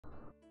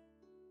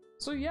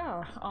So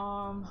yeah,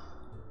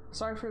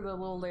 sorry for the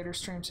little later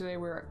stream today.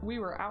 We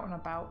were out and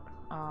about.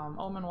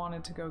 Omen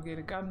wanted to go get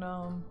a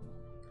Gundam,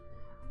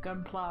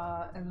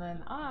 Gunpla, and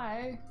then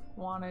I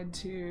wanted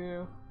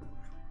to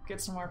get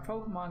some more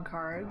Pokemon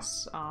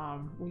cards.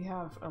 We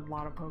have a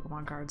lot of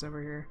Pokemon cards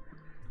over here.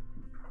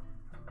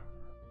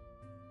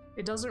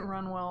 It doesn't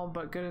run well,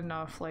 but good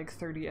enough, like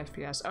 30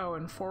 FPS. Oh,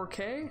 and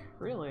 4K?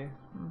 Really?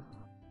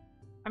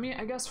 I mean,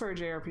 I guess for a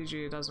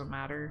JRPG it doesn't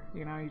matter,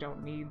 you know, you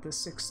don't need the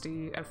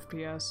 60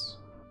 FPS.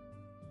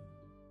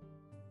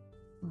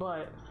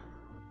 But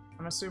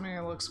I'm assuming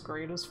it looks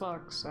great as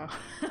fuck, so.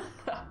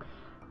 But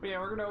yeah,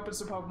 we're gonna open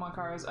some Pokemon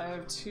cards. I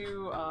have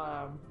two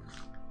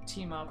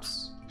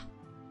team-ups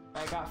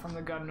I got from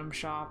the Gundam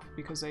shop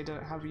because they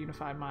didn't have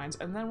Unified Minds.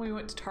 And then we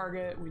went to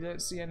Target, we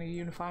didn't see any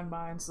Unified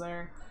Minds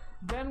there.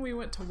 Then we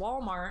went to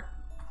Walmart,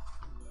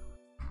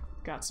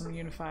 got some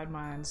Unified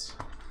Minds.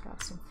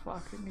 Got some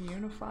fucking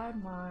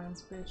Unified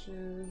Minds,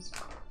 bitches.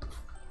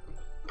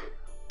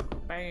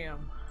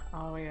 Bam.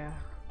 Oh yeah.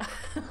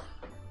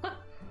 I'm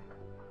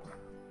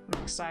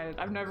excited.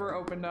 I've never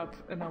opened up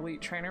an Elite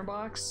Trainer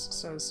box,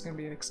 so this is gonna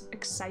be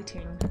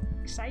exciting.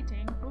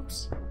 Exciting.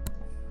 Oops.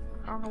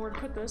 I don't know where to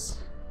put this.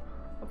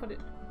 I'll put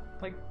it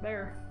like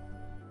there.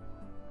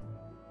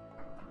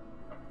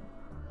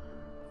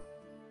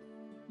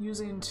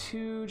 Using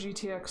two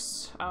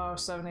GTX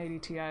 780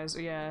 Ti's,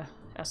 yeah,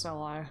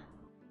 SLI.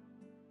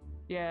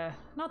 Yeah,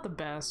 not the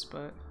best,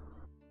 but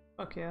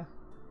fuck yeah.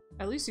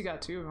 At least you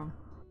got two of them.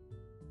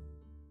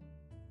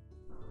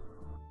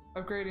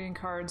 Upgrading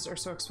cards are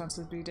so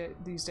expensive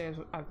these days,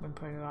 I've been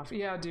putting it off.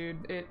 Yeah,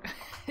 dude, it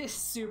is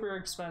super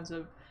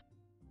expensive.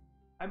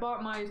 I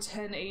bought my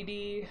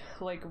 1080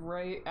 like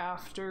right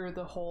after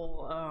the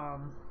whole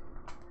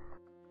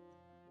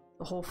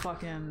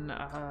fucking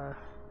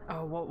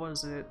oh, what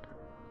was it?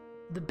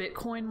 The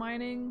Bitcoin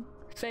mining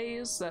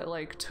phase that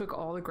like took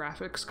all the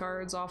graphics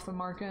cards off the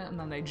market and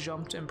then they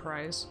jumped in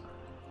price.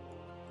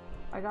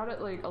 I got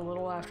it like a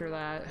little after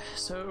that,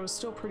 so it was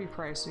still pretty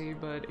pricey,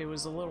 but it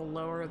was a little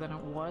lower than it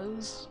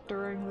was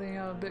during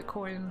the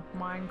Bitcoin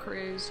mine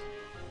craze.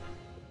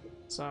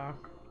 So,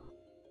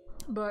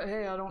 but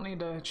hey, I don't need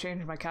to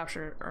change my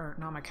capture, or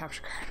not my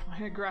capture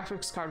card, my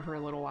graphics card for a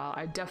little while.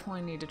 I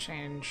definitely need to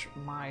change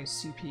my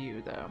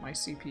CPU though. My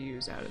CPU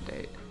is out of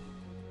date.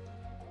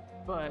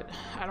 But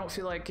I don't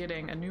feel like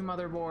getting a new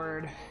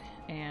motherboard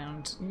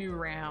and new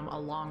RAM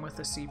along with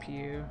the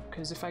CPU,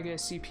 because if I get a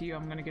CPU,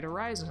 I'm gonna get a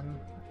Ryzen,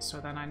 so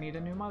then I need a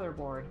new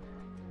motherboard.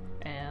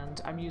 And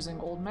I'm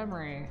using old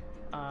memory,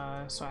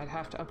 so I'd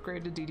have to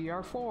upgrade to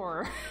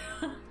DDR4.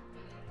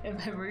 And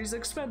memory's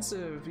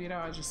expensive, you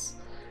know,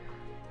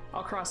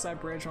 I'll cross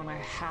that bridge when I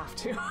have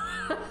to.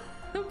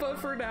 But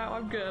for now,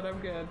 I'm good, I'm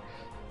good.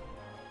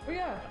 But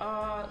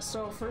yeah,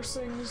 so first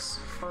things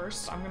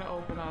first, I'm gonna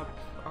open up,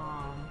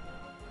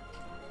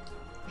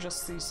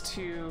 just these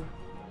two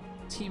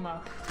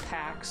team-up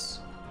packs.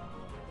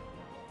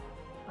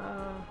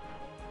 Yeah,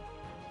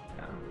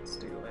 let's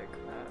do like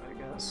that, I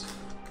guess.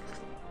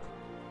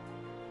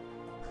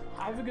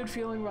 I have a good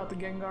feeling about the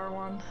Gengar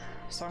one,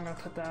 so I'm gonna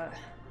put that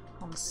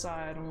on the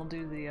side, and we'll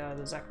do the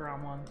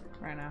Zekrom one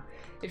right now.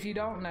 If you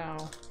don't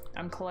know,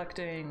 I'm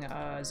collecting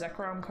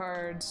Zekrom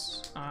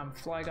cards,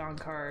 Flygon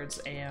cards,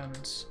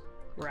 and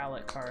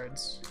Rowlet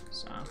cards,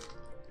 so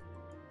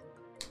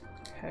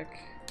heck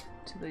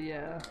to the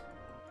yeah.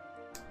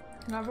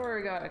 And I've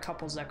already got a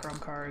couple Zekrom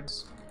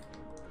cards,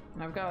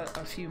 and I've got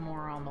a few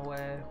more on the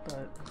way,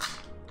 but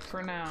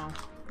for now,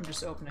 I'm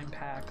just opening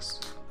packs.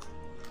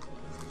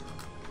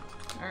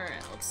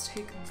 Alright, let's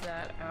take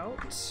that out.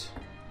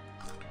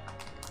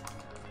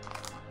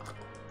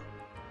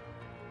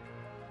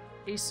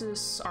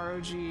 Asus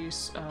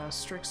ROG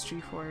Strix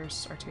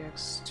GeForce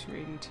RTX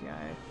 280 Ti.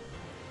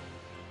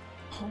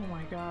 Oh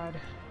my god,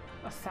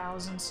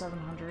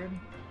 1,700.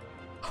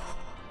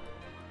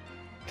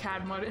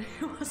 CAD mode, it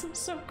wasn't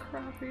so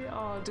crappy.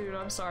 Oh dude,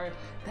 I'm sorry.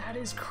 That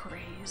is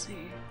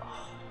crazy.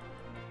 Oh.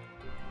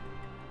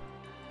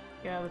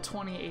 Yeah, the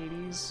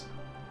 2080s.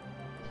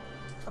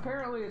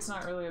 Apparently it's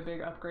not really a big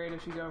upgrade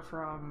if you go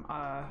from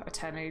a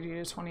 1080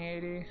 to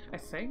 2080, I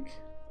think.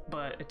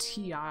 But a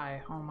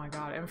TI, oh my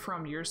god. And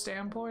from your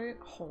standpoint,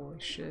 holy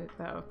shit,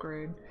 that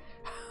upgrade.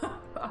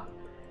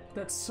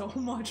 That's so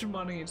much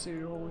money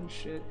too, holy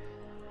shit.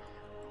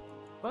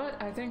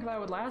 But I think that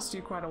would last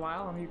you quite a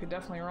while, and you could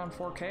definitely run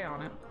 4K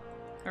on it.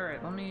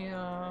 Alright, let me,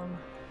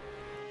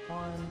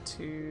 1,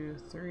 2,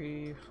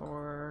 3,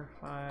 4,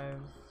 5,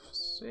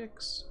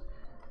 6.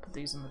 Put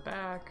these in the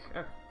back.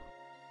 Okay.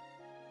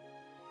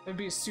 It'd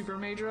be a super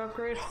major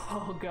upgrade?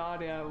 Oh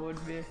god, yeah, it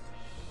would be.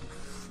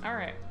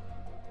 Alright.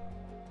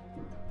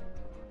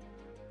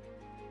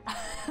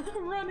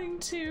 Running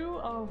 2?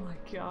 Oh my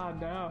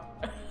god, no.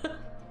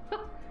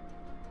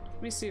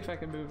 Let me see if I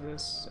can move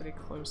this any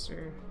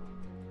closer.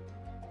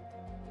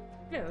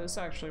 Yeah, this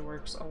actually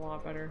works a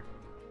lot better.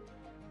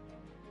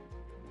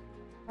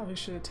 Probably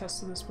should have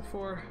tested this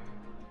before.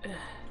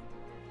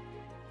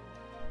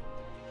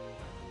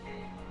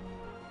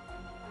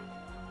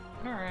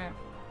 Alright.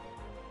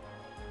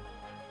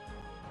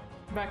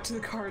 Back to the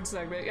card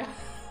segment, yeah.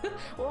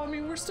 Well, I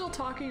mean, we're still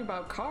talking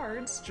about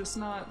cards, just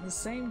not the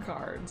same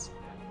cards.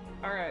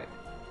 Alright.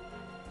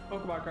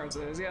 Pokemon cards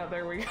it is. Yeah,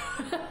 there we go.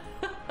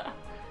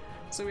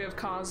 So we have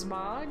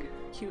Cosmog,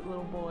 cute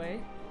little boy.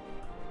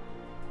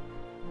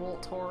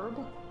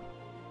 Voltorb.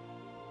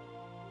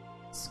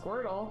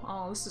 Squirtle.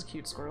 Oh, this is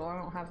cute Squirtle.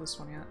 I don't have this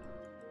one yet.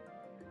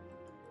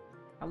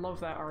 I love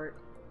that art.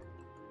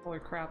 Holy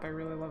crap, I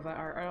really love that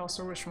art. I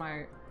also wish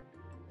my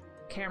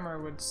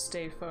camera would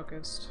stay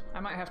focused. I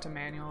might have to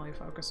manually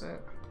focus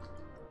it.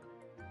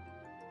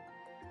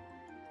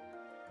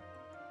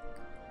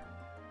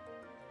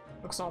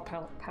 Looks all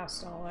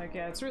pastel-like.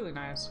 Yeah, it's really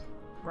nice.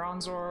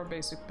 Bronzor,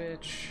 basic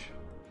bitch.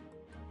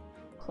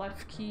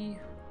 Klefki.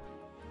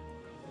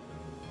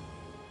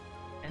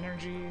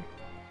 Energy.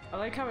 I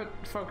like how it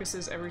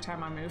focuses every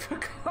time I move a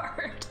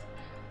card.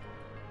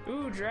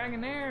 Ooh,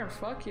 Dragonair!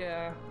 Fuck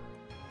yeah.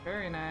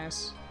 Very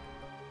nice.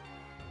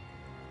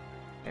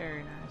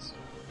 Very nice.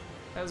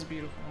 That was a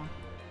beautiful one.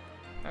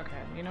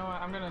 Okay, you know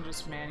what? I'm gonna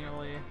just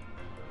manually...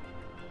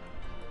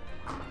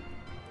 I'm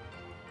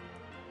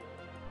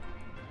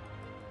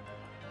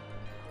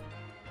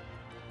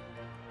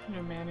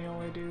gonna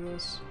manually do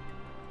this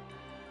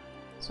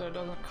so it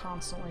doesn't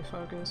constantly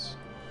focus.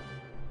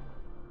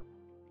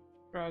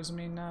 Drives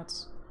me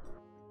nuts.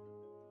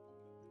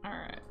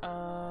 Alright,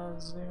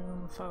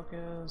 zoom,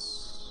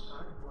 focus.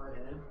 Go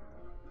ahead.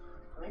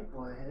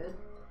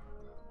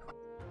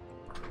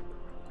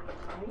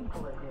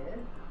 Go ahead.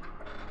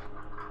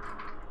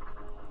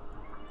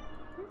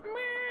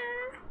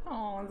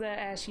 Oh, that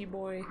ashy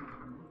boy.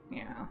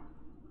 Yeah.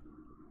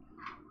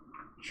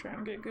 Try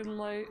and get good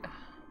light.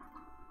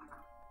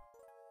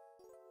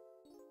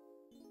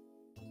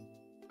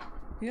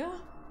 Yeah,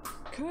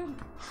 could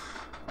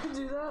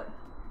do that.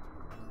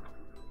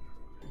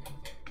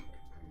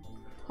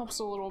 Helps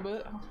a little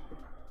bit.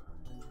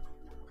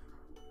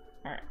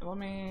 Alright, let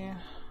me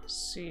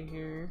see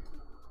here.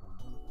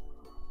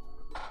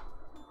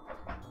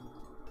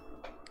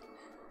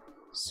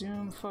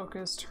 Zoom,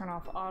 focus, turn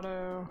off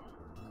auto.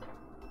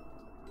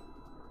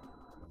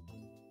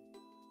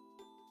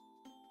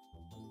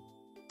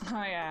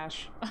 Hi,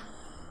 Ash.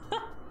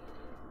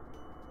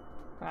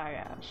 Hi,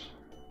 Ash.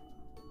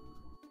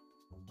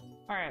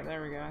 Alright,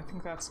 there we go. I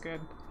think that's good.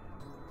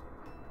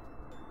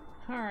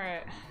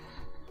 Alright.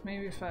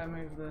 Maybe if I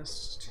move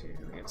this to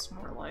get some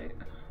more light.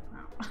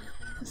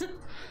 Oh.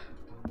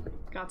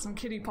 Got some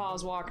kitty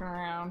paws walking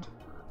around.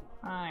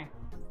 Hi.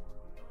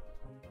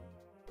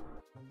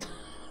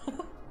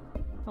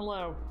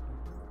 Hello.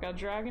 Got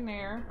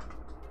Dragonair.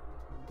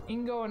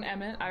 Ingo and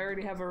Emmett. I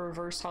already have a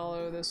reverse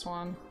holo this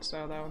one,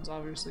 so that one's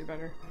obviously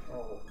better.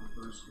 Oh,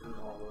 reverse your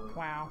holo.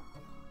 Wow.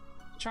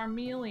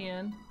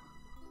 Charmeleon.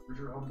 Where's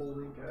your humble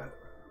link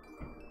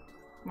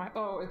at?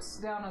 Oh, it's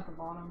down at the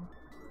bottom.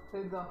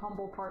 The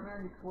humble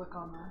partner, you click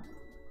on that.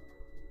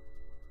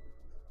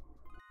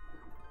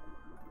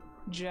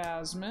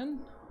 Jasmine.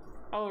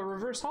 Oh, a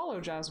reverse holo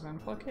Jasmine.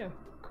 Fuck yeah.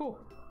 Cool.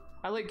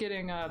 I like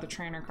getting the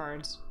trainer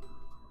cards.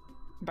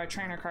 By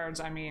trainer cards,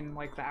 I mean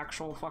like the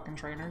actual fucking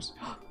trainers.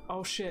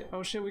 Oh shit,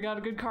 we got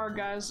a good card,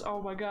 guys.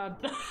 Oh my god.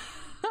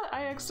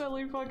 I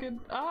accidentally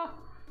fucking...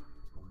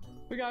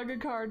 We got a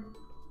good card.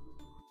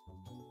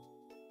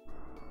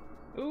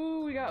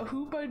 Ooh, we got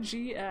Hoopa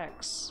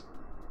GX.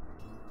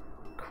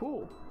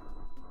 Cool.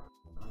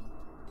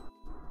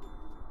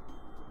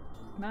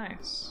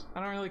 Nice. I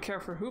don't really care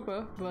for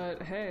Hoopa,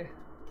 but hey.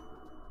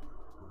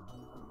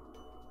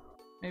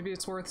 Maybe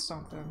it's worth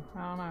something.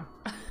 I don't know.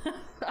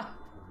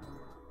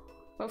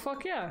 But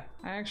fuck yeah,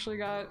 I actually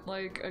got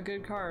like a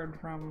good card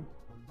from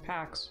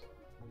packs.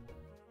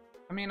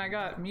 I mean, I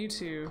got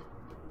Mewtwo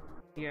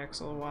EX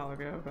a little while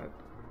ago, but...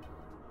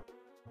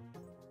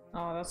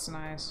 Oh, that's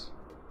nice.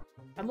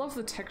 I love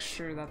the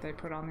texture that they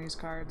put on these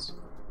cards.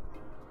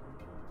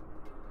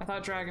 I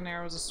thought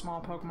Dragonair was a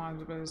small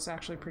Pokemon, but it's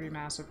actually pretty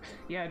massive.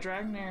 Yeah,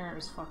 Dragonair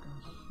is fucking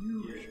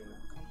huge.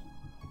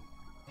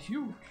 Yeah.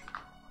 Huge!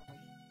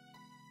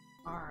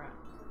 Alright.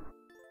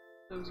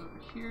 Those over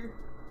here.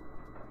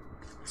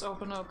 Let's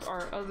open up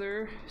our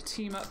other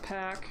team up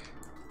pack.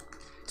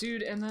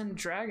 Dude, and then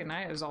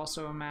Dragonite is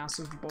also a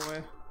massive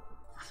boy.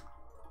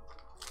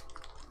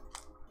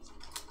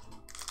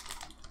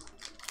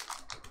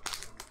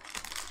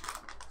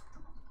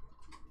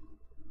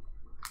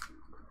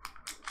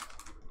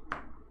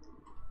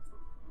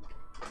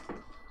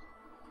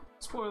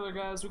 Spoiler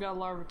guys, we got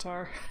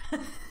Larvitar.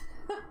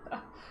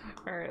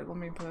 Alright, let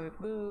me put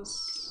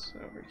this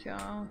over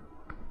here.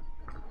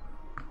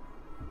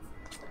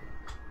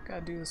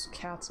 Gotta do this with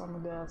cats on the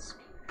desk.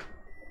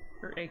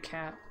 Or a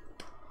cat.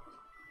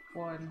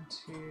 1,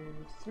 2,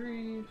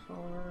 3,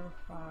 4,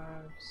 5,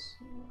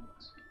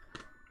 6.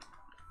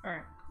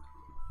 Alright.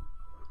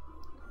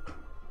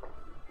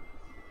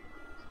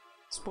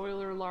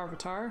 Spoiler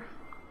Larvitar.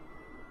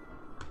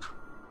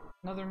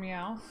 Another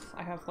Meowth.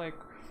 I have like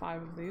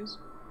 5 of these.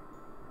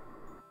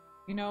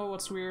 You know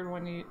what's weird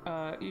when you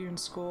in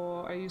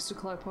school, I used to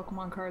collect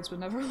Pokemon cards but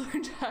never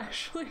learned to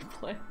actually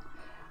play.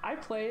 I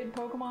played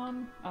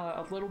Pokemon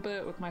a little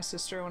bit with my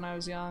sister when I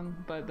was young,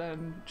 but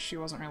then she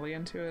wasn't really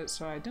into it,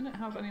 so I didn't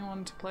have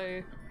anyone to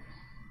play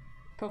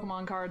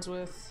Pokemon cards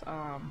with.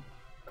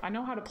 I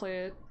know how to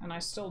play it, and I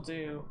still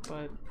do,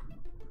 but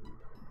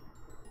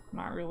I'm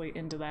not really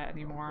into that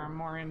anymore. I'm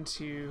more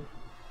into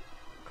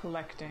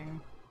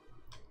collecting.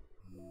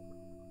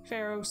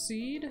 Pharaoh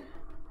Seed.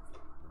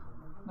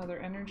 Another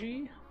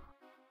energy.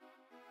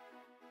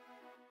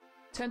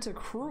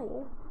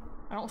 Tentacruel.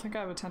 I don't think I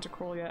have a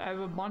Tentacruel yet. I have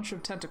a bunch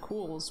of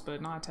Tentacools,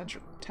 but not a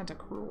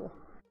Tentacruel.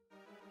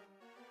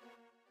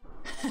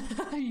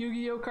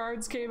 Yu-Gi-Oh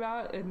cards came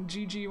out and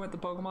GG went the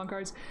Pokemon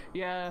cards.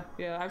 Yeah,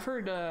 I've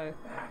heard,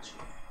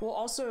 well,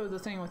 also the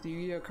thing with the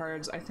Yu-Gi-Oh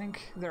cards, I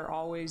think they're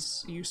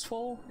always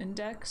useful in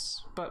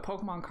decks, but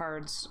Pokemon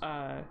cards,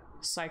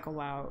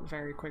 cycle out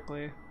very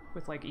quickly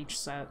with, like, each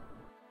set.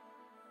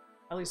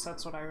 At least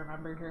that's what I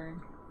remember hearing.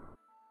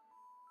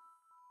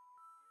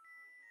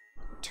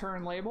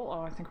 Turn label.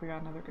 Oh, I think we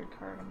got another good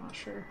card. I'm not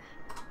sure.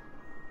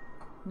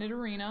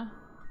 Nidorina.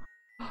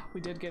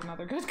 We did get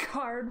another good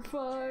card.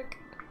 Fuck.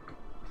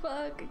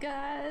 Fuck,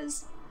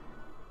 guys.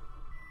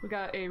 We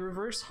got a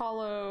reverse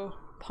hollow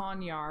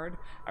Pawniard.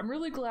 I'm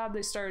really glad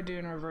they started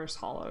doing reverse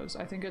hollows.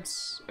 I think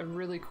it's a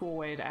really cool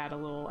way to add a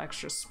little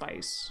extra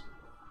spice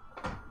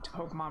to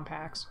Pokemon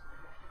packs.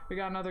 We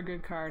got another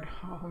good card.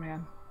 Oh,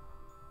 man.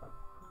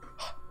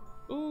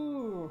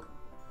 Ooh.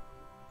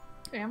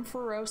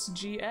 Ampharos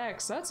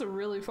GX. That's a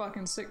really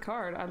fucking sick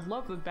card. I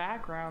love the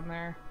background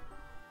there.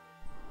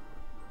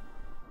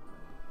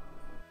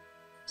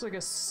 It's like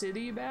a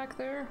city back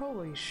there.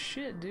 Holy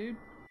shit, dude.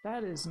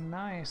 That is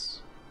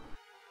nice.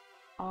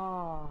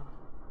 Ah,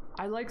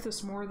 I like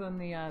this more than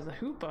the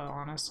Hoopa,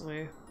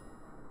 honestly.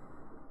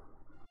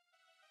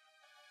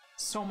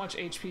 So much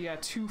HP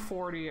at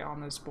 240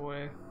 on this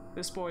boy.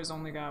 This boy's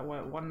only got,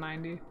 what,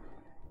 190?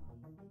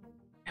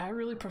 I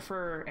really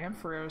prefer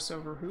Ampharos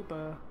over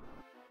Hoopa.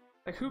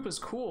 Like, Hoopa's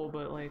cool,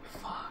 but like,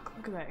 fuck,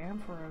 look at that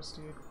Ampharos,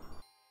 dude.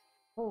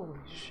 Holy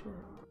shit.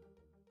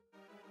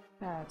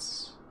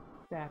 That's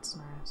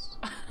nice.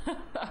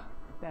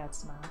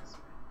 That's nice.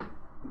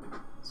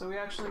 So we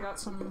actually got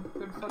some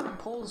good fucking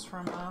pulls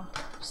from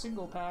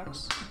single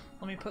packs.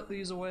 Let me put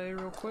these away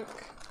real quick.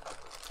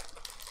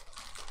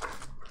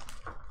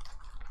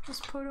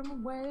 Just put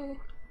them away.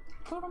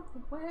 Put them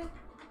away.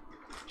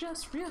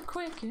 Just real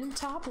quick in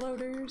top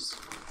loaders.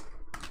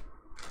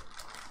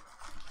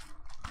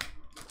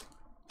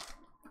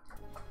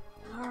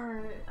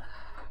 Alright.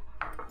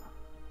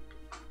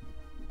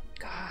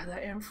 God,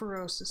 that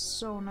Ampharos is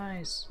so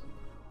nice.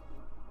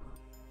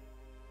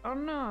 Oh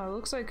no, it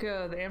looks like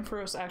the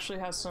Ampharos actually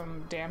has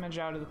some damage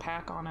out of the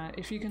pack on it.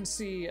 If you can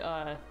see,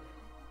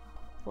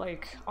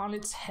 like, on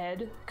its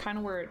head, kind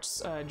of where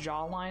its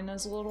jawline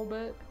is a little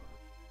bit,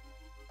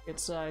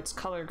 its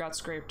color got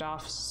scraped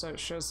off, so it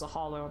shows the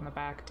hollow in the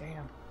back.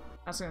 Damn.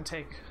 That's gonna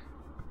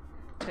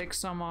take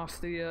some off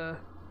the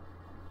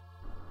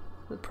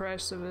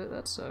price of it.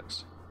 That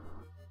sucks.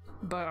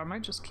 But I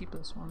might just keep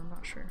this one, I'm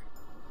not sure.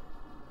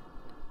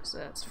 Because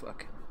that's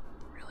fucking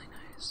really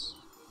nice.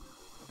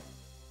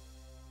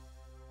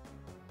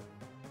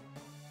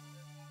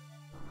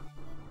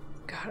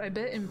 God, I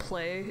bet in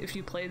play, if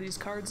you play these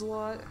cards a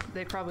lot,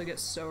 they probably get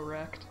so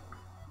wrecked.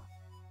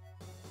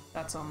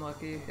 That's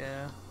unlucky,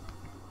 yeah.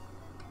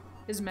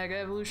 His Mega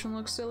Evolution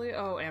looks silly?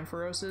 Oh,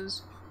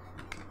 Ampharos's.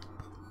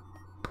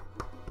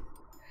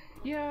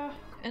 Yeah,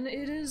 and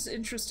it is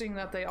interesting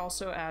that they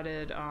also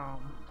added,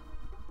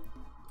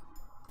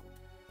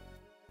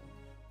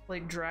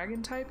 like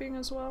dragon typing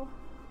as well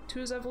to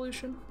his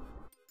evolution.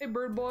 Hey,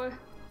 bird boy.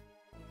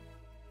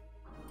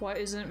 Why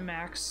isn't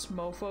Max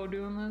Mofo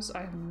doing this?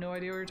 I have no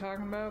idea what you're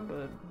talking about,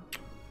 but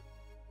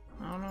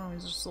I don't know,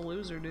 he's just a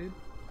loser, dude.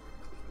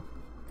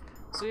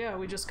 So yeah,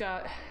 we just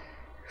got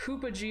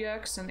Hoopa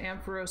GX and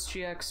Ampharos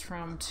GX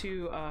from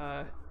 2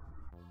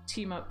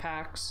 team up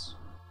packs.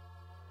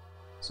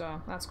 So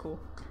that's cool.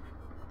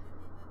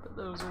 Put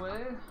those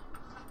away.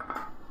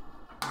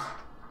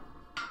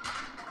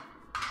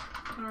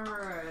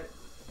 Alright.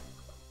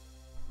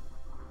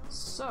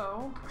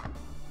 So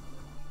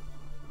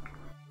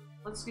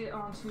let's get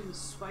on to the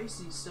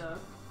spicy stuff.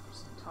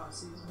 Just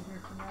toss these in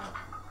here for now.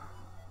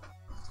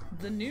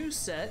 The new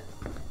set.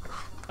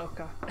 Oh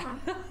god.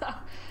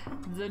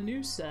 The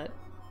new set.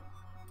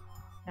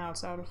 Now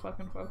it's out of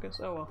fucking focus.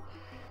 Oh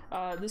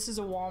well. This is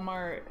a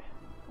Walmart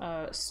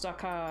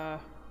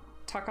Stakataka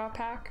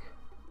pack.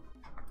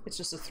 It's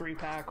just a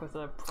 3-pack with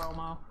a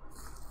promo.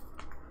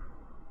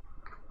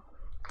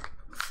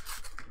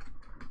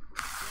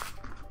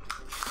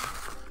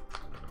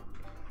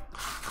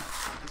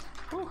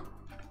 Ooh.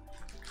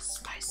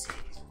 Spicy.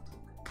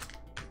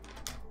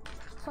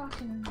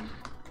 Fucking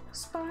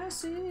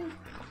spicy.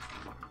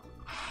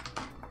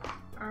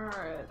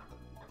 Alright.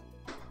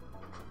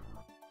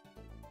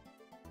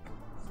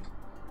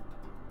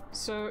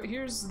 So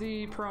here's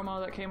the promo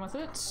that came with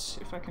it,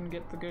 if I can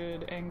get the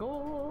good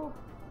angle.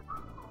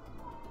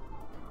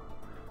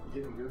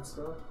 You getting good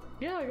stuff?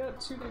 Yeah, I got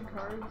 2 good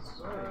cards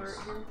Nice.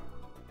 right here.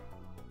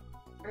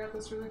 I got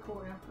this really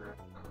cool Ampharos.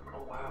 Oh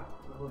Oh wow,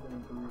 the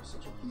Hoopa is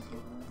such a cute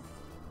Pokemon.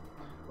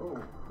 Oh,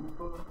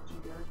 Hoopa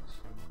GX?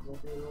 Is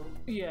that the old?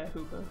 Yeah,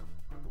 Hoopa.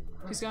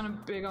 He's gotten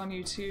big on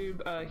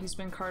YouTube. He's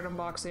been card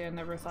unboxing. I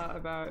never thought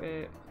about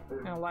it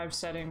in a live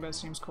setting, but it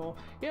seems cool.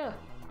 Yeah,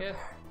 yeah.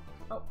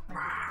 Oh,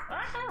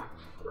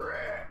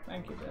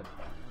 thank you, Dad.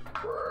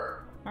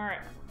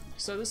 Alright,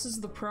 so this is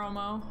the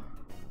promo.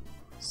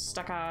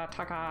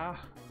 Stakataka.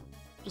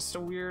 Just a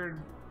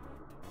weird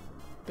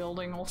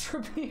building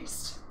Ultra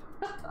Beast.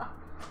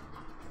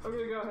 I'm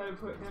gonna go ahead and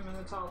put him in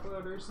the top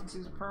loader since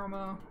he's a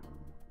promo.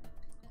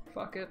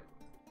 Fuck it.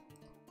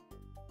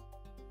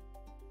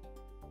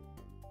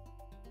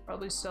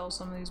 Probably sell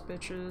some of these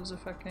bitches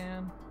if I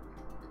can.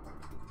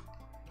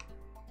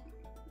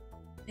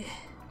 Get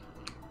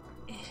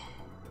in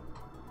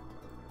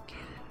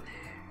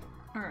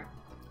there. Alright,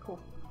 cool.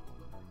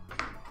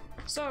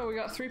 So we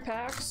got 3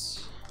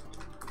 packs.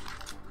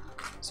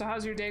 So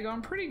how's your day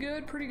going? Pretty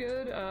good, pretty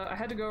good. I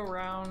had to go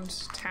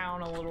around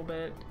town a little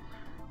bit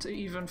to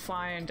even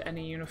find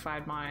any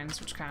unified mines,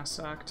 which kind of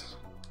sucked.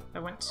 I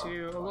went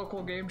to a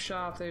local game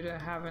shop, they didn't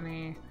have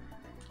any.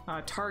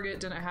 Target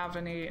didn't have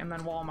any, and then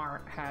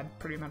Walmart had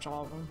pretty much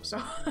all of them,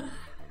 so...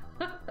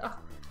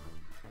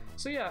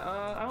 So yeah,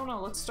 I don't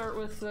know, let's start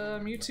with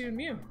Mewtwo and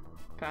Mew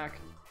pack.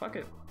 Fuck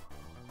it.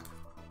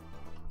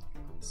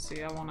 Let's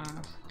see, I wanna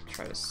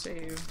try to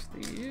save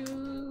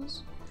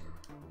these.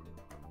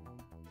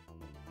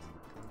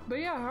 But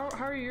yeah,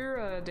 how are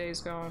your days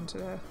going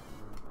today?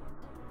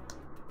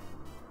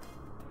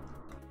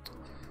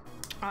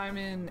 I'm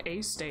in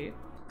A state,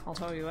 I'll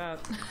tell you that.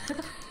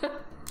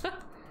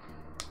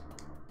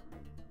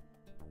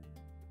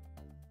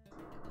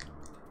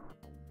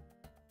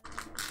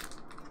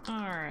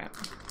 Alright.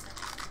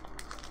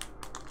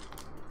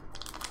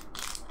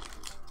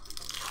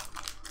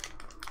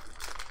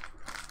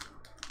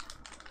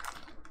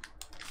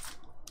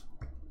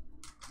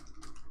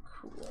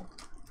 Cool.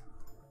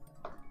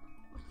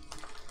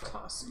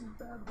 Toss these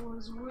bad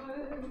boys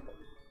away.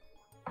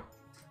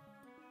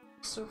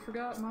 So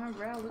forgot my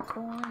rally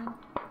coin.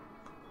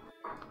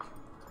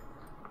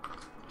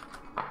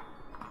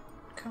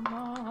 Come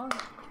on.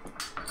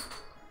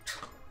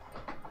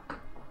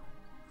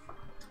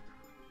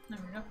 There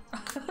we go.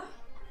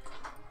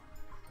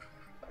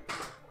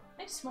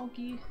 Hey,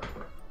 Smokey.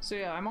 So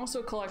yeah, I'm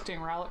also collecting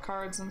Rowlet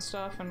cards and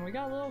stuff, and we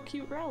got a little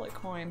cute Rowlet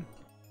coin.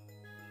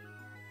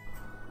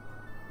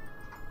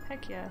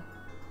 Heck yeah.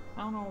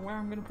 I don't know where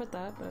I'm gonna put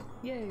that, but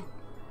yay.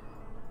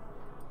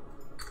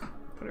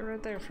 Put it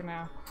right there for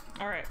now.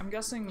 Alright, I'm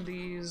guessing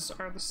these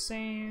are the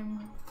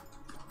same.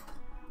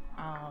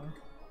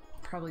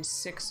 Probably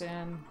 6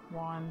 in.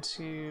 1,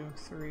 2,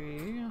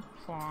 3,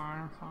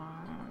 4, 5,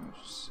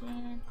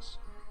 6.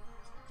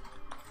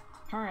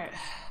 Alright.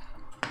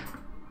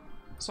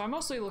 So I'm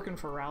mostly looking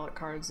for Rowlet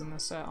cards in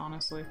this set,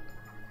 honestly.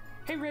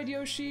 Hey Red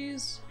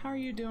Yoshis! How are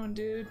you doing,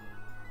 dude?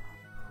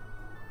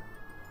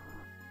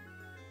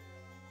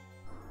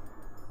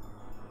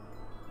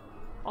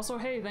 Also,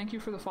 hey, thank you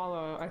for the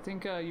follow. I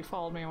think you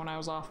followed me when I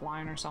was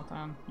offline or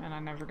something, and I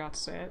never got to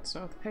say it,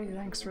 so hey,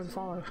 thanks for the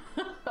follow.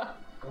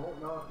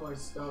 Don't knock my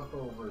stuff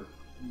over.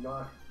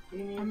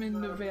 I'm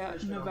in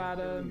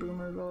Nevada and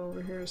Boomerville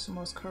over here, so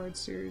most card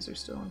series are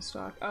still in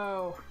stock.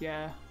 Oh,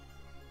 yeah.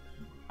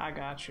 I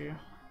got you.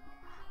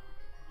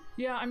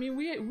 Yeah, I mean,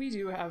 we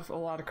do have a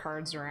lot of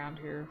cards around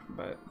here,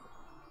 but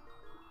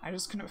I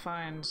just couldn't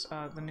find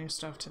the new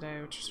stuff today,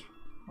 which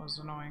was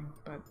annoying,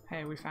 but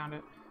hey, we found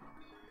it.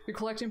 You're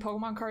collecting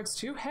Pokemon cards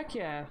too? Heck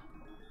yeah!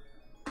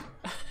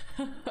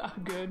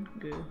 Good,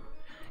 good.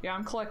 Yeah,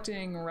 I'm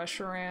collecting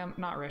Reshiram,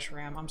 not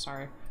Reshiram, I'm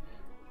sorry.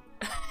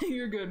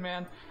 You're good,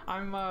 man.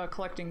 I'm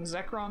collecting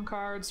Zekrom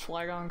cards,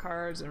 Flygon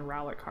cards, and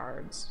Rowlet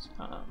cards.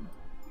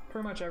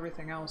 Pretty much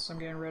everything else I'm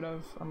getting rid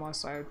of,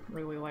 unless I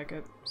really like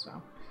it,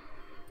 so.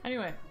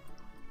 Anyway,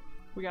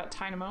 we got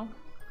Tynamo.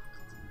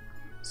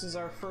 This is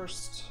our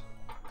first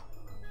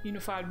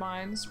Unified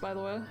Mines, by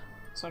the way,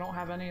 so I don't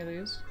have any of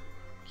these.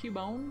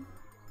 Cubone.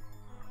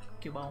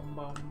 Cubone,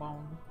 bone,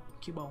 bone.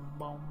 Cubone,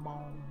 bone,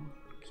 bone.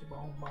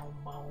 Cubone, bone,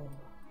 bone.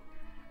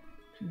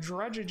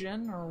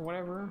 Dredgen, or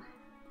whatever.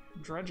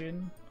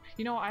 Dredgen.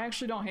 You know, I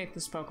actually don't hate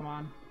this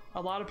Pokemon.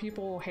 A lot of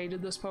people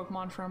hated this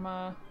Pokemon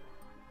from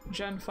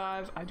Gen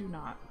 5. I do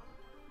not.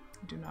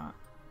 I do not.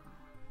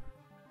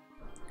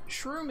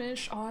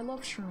 Shroomish. Oh, I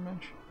love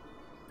Shroomish.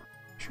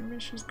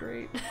 Shroomish is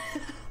great.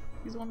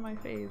 He's one of my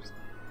faves.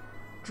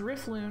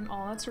 Drifloon.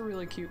 Oh, that's a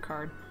really cute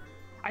card.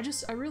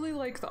 I really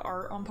like the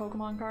art on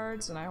Pokemon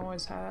cards, and I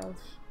always have.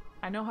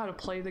 I know how to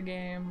play the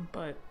game,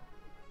 but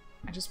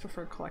I just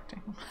prefer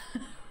collecting.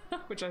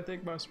 Which I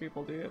think most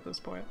people do at this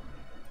point.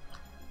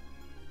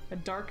 A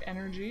Dark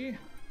Energy.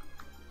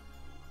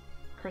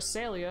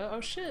 Cresselia. Oh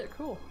shit,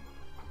 cool.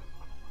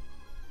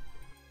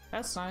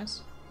 That's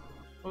nice.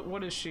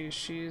 What is she?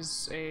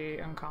 She's a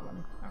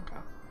uncommon.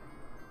 Okay.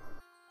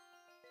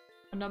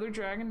 Another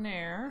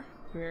Dragonair.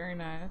 Very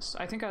nice.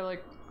 I think I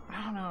like...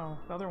 I don't know.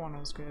 The other one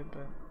was good,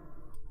 but...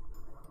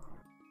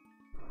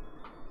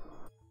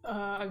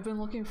 I've been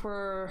looking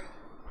for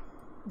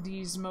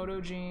these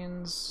Moto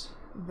Genes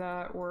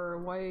that were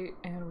white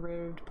and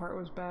ribbed. Part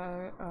was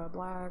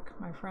black.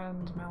 My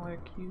friend Malik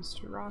used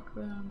to rock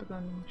them, but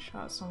then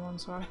shot someone,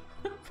 so I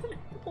haven't been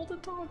able to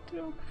talk to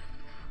him.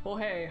 Well,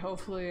 hey,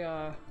 hopefully,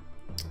 I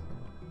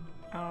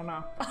don't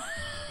know.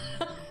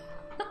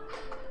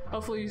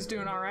 Hopefully he's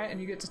doing alright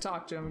and you get to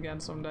talk to him again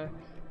someday.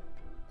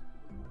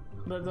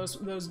 But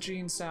those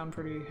jeans sound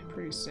pretty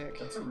sick.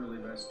 That's a really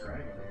nice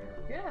dragon here.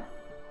 Yeah.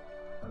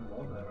 I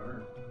love that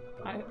art.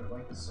 I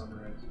like the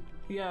sunrise.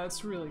 Yeah,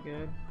 it's really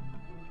good.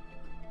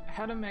 I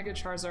had a Mega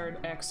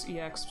Charizard X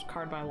EX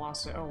card, but I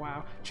lost it. Oh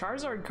wow.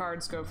 Charizard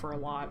cards go for a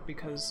lot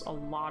because a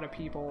lot of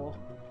people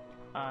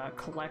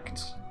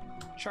collect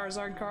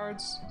Charizard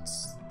cards.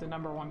 It's the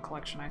 #1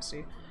 collection I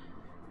see.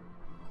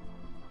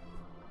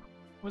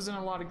 Was in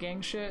a lot of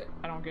gang shit.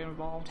 I don't get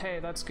involved. Hey,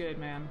 that's good,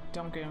 man.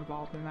 Don't get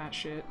involved in that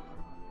shit.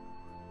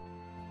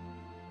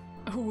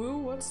 Woo,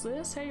 what's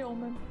this? Hey,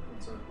 Omen.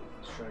 It's a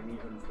shiny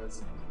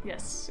unpheasant.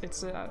 Yes,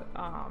 it's a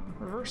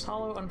reverse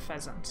hollow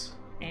unpheasant.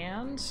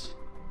 And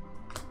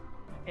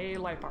a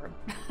Lipard.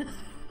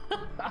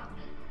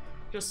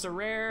 Just a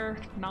rare,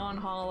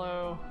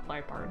 non-hollow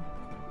Lipard.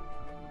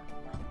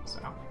 So.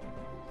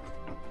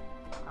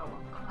 Oh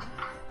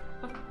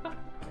well.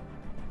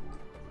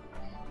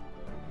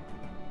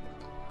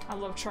 I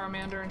love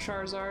Charmander and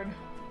Charizard.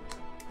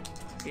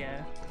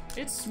 Yeah,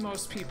 it's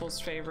most people's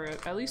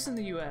favorite, at least in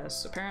the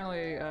US.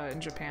 Apparently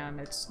in Japan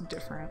it's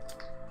different.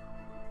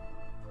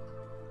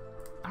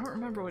 I don't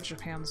remember what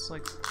Japan's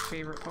like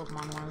favorite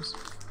Pokemon was.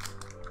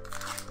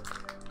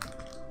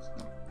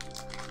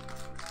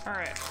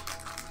 Alright.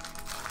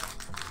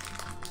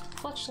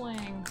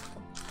 Fletchling.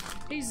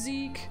 Hey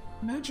Zeke!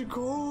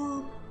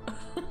 Magikarp!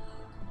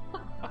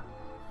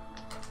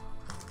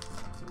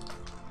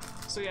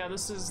 So yeah,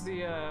 this is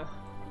the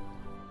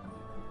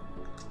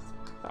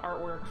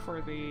artwork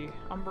for the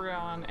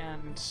Umbreon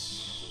and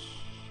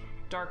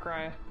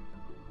Darkrai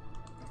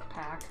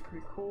pack.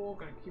 Pretty cool,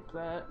 gonna keep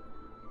that.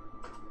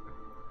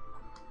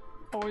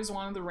 Always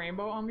wanted the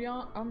rainbow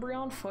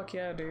Umbreon? Fuck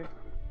yeah, dude.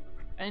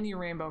 Any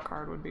rainbow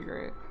card would be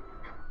great.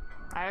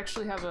 I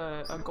actually have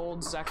a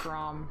gold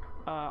Zekrom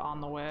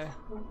on the way.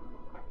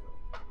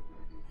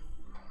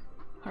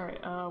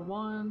 Alright,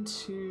 1,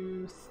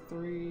 2,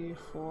 3,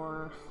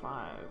 4,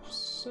 5,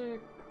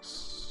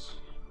 6.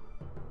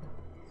 I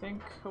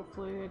think,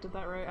 hopefully I did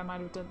that right. I might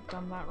have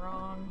done that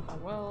wrong. Oh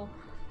well.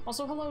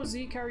 Also, hello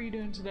Zeke, how are you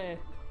doing today?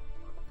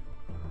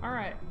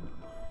 Alright.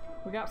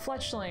 We got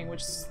Fletchling,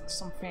 which is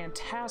some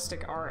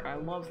fantastic art. I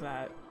love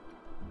that.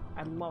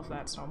 I love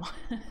that so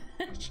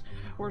much.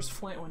 Where's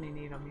Flint when you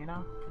need him, you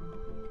know?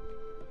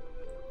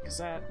 Because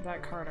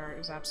that card art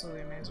is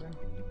absolutely amazing.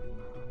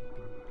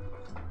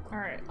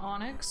 Alright,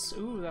 Onyx.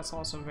 Ooh, that's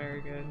also very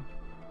good.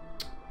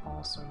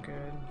 Also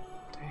good.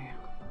 Damn.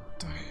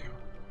 Damn.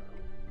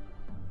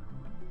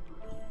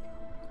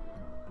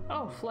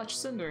 Oh, Fletch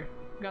Cinder.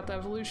 Got the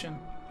evolution.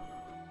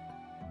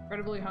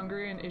 Incredibly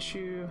hungry, an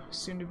issue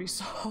soon to be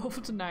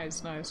solved.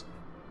 Nice, nice.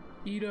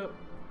 Eat up.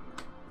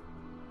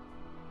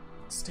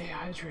 Stay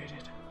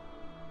hydrated.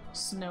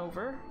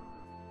 Snover.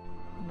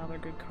 Another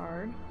good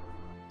card.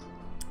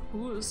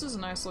 Ooh, this is a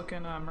nice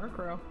looking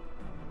Murkrow.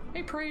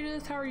 Hey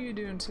Pradith, how are you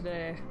doing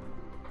today?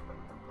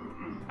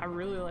 I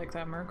really like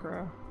that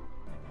Murkrow.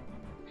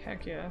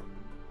 Heck yeah.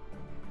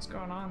 What's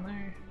going on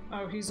there?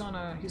 Oh, he's on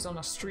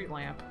a street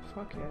lamp.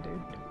 Fuck yeah,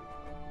 dude.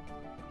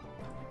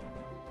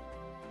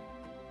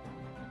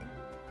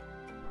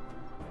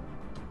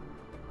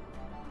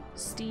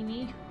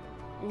 Steamy.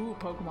 Ooh,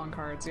 Pokemon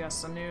cards.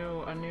 Yes, a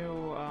new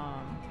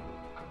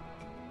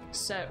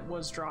set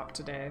was dropped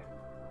today,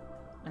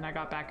 and I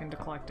got back into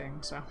collecting.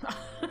 So.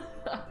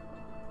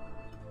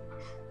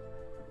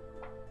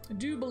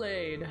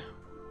 Doublade.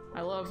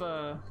 I love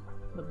the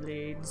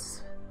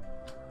blades.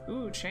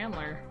 Ooh,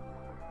 Chandler.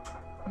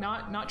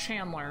 Not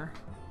Chandler.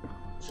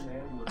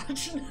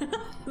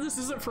 This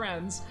isn't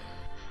Friends.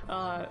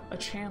 A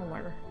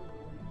Chandler.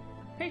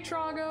 Hey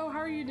Trago, how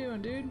are you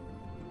doing, dude?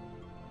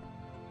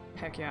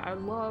 Heck yeah, I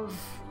love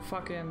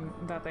fucking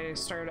that they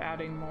started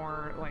adding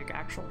more like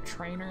actual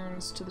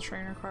trainers to the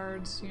trainer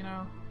cards, you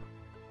know?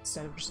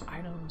 Instead of just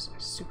items. I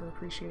super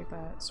appreciate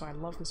that. So I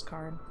love this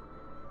card.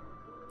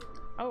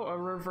 Oh, a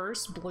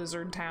reverse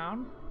Blizzard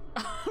Town.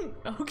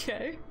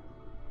 Okay.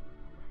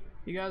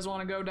 You guys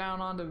want to go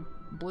down onto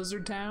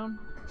Blizzard Town?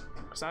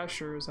 Because I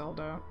sure as hell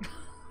don't.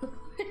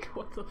 Like,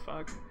 what the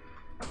fuck?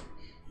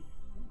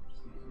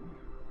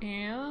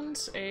 And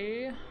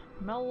a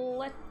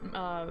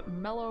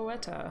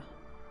Meloetta.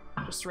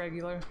 Just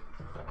regular.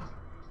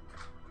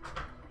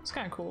 It's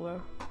kind of cool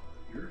though.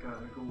 You're kind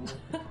of cool.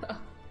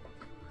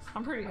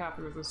 I'm pretty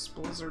happy with this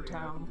Blizzard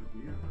Town.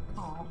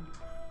 Aw.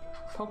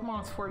 Pokemon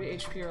with 40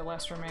 HP or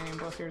less remaining,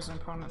 both yours and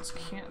opponents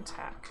can't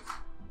attack.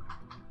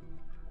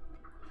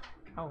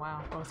 Oh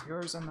wow, both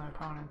yours and the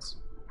opponents.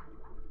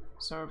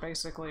 So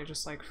basically it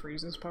just like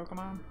freezes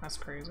Pokemon? That's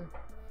crazy.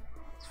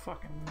 It's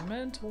fucking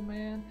mental,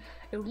 man.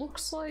 It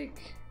looks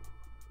like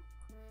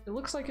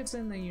it's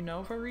in the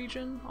Unova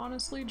region,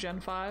 honestly, Gen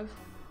 5.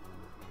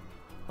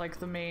 Like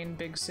the main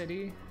big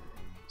city.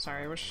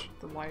 Sorry, I wish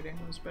the lighting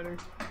was better.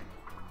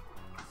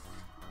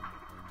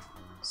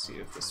 see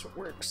if this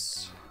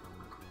works.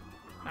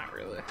 Not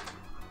really.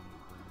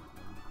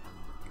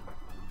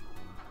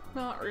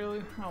 Not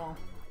really. Oh well.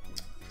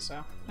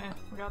 So, yeah,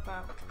 we got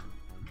that.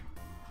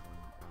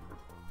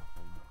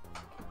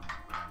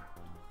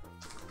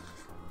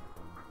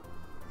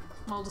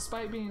 Well,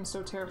 despite being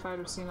so terrified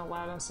of seeing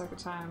Aladdin a second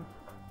time,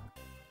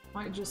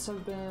 might just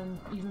have been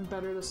even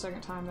better the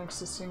second time thanks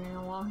to singing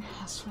along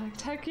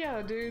aspect. Heck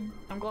yeah, dude.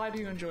 I'm glad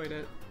you enjoyed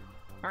it.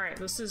 Alright,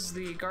 this is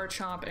the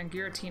Garchomp and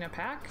Giratina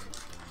pack.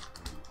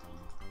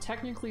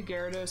 Technically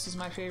Gyarados is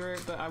my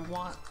favorite, but I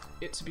want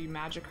it to be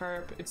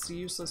Magikarp. It's a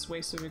useless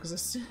waste of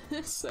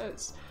existence.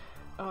 It's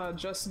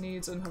just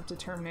needs enough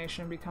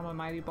determination to become a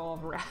mighty ball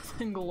of wrath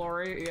and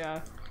glory.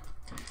 Yeah.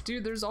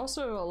 Dude, there's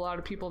also a lot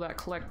of people that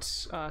collect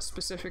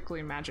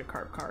specifically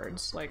Magikarp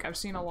cards. Like, I've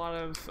seen a lot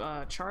of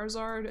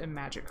Charizard and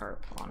Magikarp,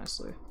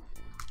 honestly.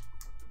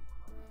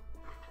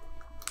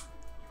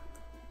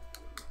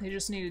 They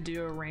just need to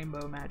do a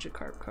Rainbow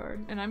Magikarp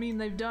card. And I mean,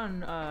 they've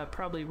done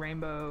probably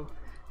Rainbow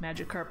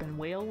Magikarp and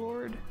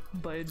Wailord,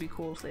 but it'd be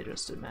cool if they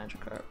just did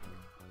Magikarp.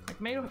 Like,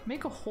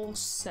 make a whole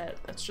set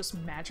that's just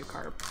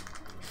Magikarp.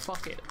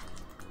 Fuck it.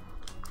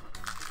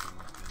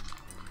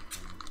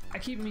 I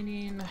keep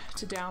meaning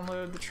to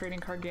download the trading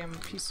card game on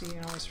PC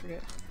and always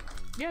forget.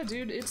 Yeah,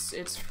 dude,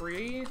 it's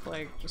free.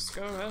 Like, just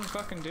go ahead and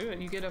fucking do it.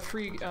 You get a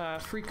free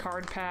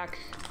card pack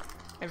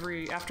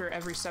after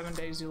every 7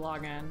 days you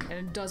log in, and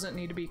it doesn't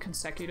need to be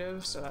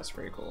consecutive, so that's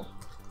pretty cool.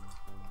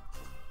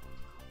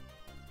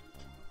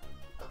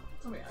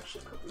 Let me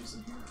actually put these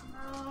in here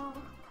now.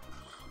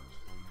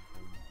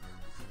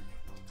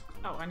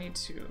 Oh, I need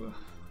to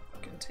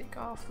fucking take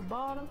off the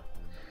bottom.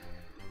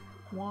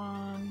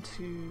 1,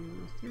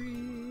 2,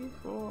 3,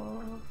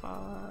 4, 5,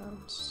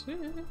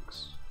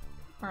 6.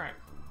 Alright.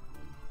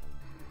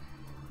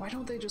 Why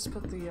don't they just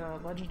put the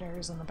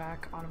legendaries in the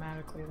back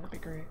automatically? That'd be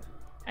great.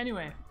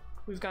 Anyway,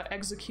 we've got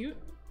Execute,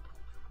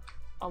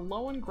 a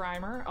Lowen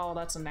Grimer. Oh,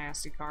 that's a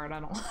nasty card. I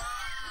don't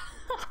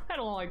I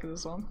don't like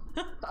this one.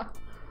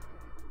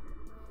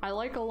 I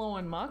like a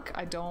Lowen Muck.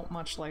 I don't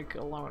much like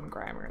a Lowen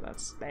Grimer.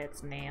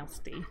 That's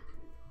nasty.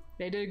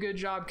 They did a good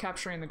job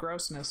capturing the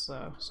grossness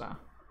though, so.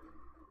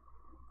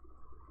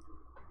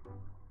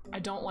 I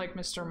don't like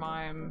Mr.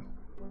 Mime.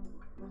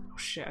 Oh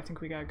shit, I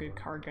think we got a good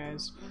card,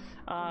 guys.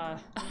 I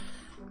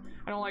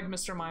don't like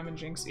Mr. Mime and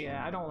Jinx.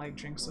 Yeah, I don't like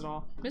Jinx at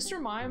all.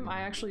 Mr. Mime,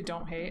 I actually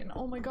don't hate. And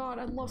oh my god,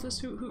 I love this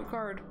Hoot Hoot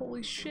card.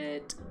 Holy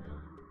shit.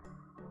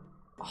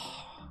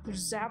 Oh,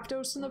 there's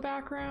Zapdos in the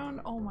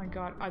background. Oh my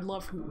god. I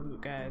love Hoot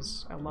Hoot,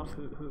 guys. I love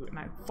Hoot Hoot, and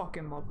I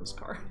fucking love this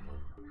card.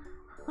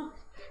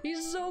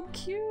 He's so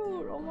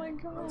cute. Oh my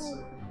god.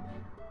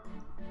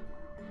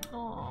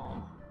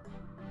 Oh.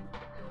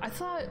 I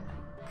thought...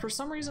 For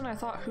some reason, I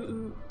thought Hoot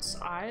Hoot's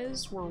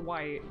eyes were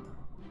white.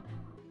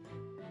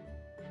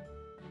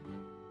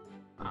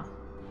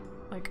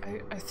 Like,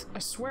 I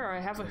swear I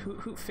have a Hoot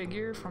Hoot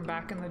figure from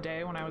back in the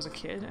day when I was a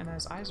kid, and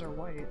his eyes are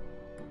white.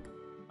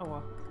 Oh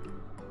well.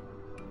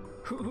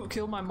 Hoot Hoot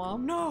killed my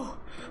mom? No!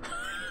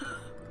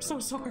 I'm so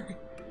sorry.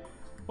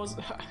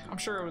 I'm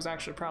sure it was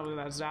actually probably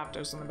that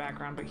Zapdos in the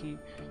background, but he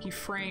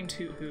framed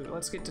Hoot Hoot.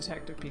 Let's get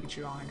Detective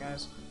Pikachu on it,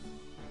 guys.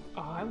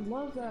 Oh, I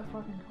love that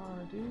fucking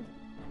card, dude.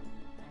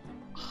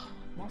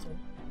 Love it.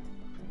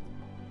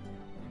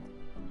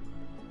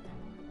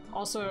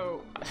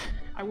 Also,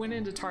 I went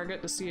into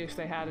Target to see if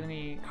they had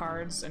any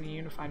cards, any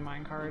Unified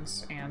Mind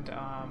cards, and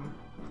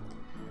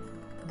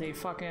they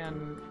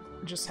fucking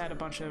just had a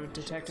bunch of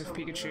Detective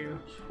Pikachu.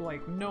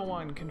 Like, no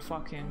one can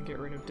fucking get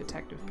rid of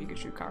Detective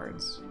Pikachu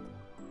cards.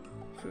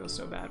 I feel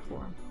so bad for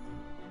him.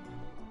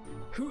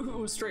 Hoot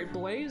was straight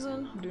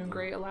blazing. I'm doing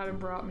great. Aladdin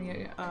brought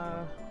me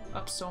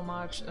up so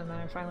much, and then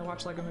I finally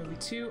watched Lego Movie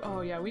 2.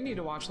 Oh yeah, we need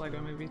to watch Lego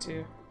Movie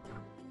 2.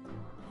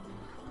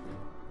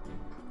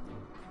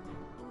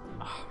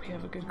 Oh, we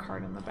have a good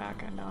card in the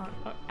back, I know.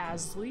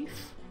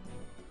 Asleaf?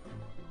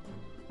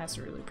 That's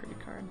a really pretty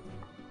card.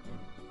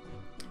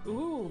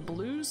 Ooh,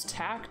 Blues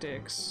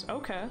Tactics.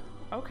 Okay,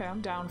 okay, I'm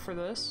down for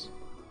this.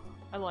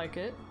 I like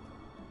it.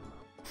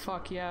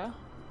 Fuck yeah.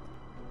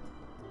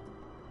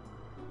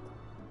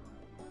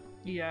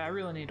 Yeah, I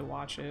really need to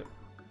watch it.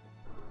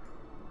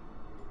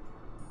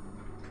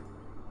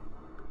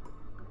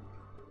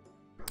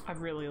 I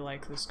really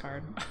like this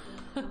card.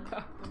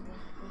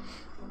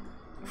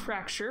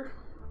 Fracture.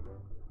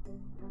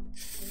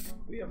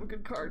 We have a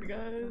good card,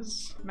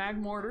 guys.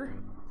 Magmortar.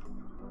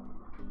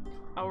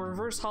 Oh,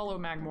 reverse hollow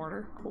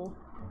Magmortar. Cool.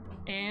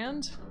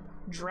 And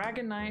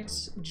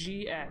Dragonite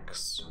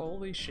GX.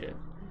 Holy shit.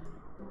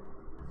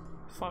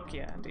 Fuck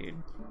yeah,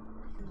 dude.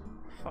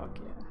 Fuck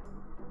yeah.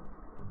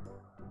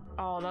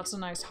 Oh, that's a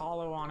nice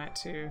hollow on it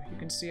too. You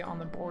can see it on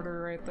the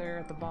border right there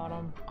at the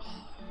bottom.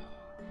 Oh.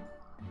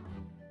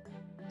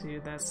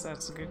 Dude, that's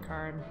a good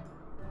card.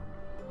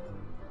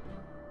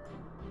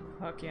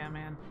 Fuck yeah,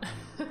 man.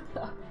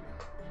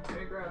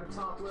 Gonna grab a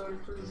top loader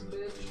for this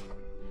bitch.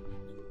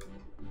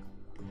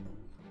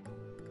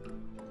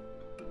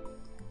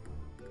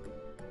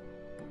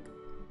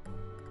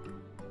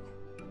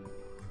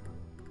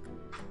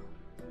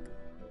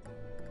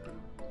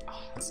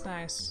 Oh, that's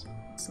nice.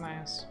 It's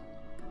nice.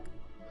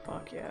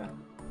 Fuck yeah.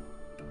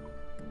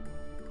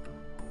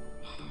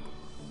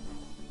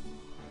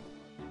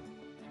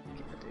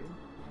 Yeah, dude.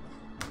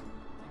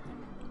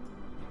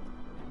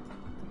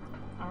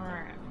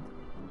 Alright.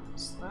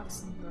 So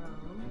that's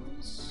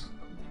those.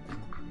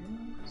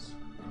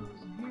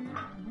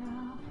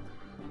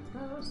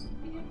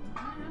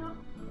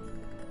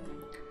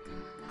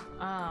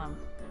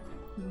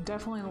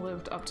 Definitely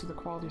lived up to the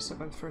quality set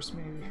by the first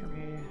movie for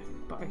me,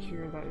 but I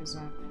hear that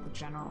isn't the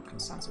general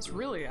consensus.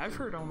 Really, I've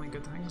heard only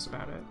good things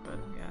about it, but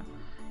yeah.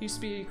 Used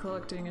to be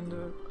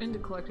into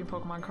collecting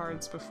Pokemon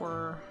cards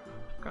before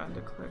I got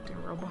into collecting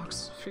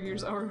Roblox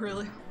figures. Oh,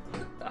 really?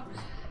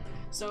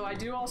 So I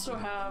do also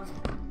have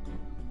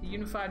the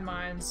Unified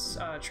Minds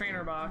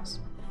trainer box,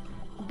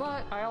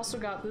 but I also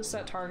got this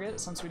at Target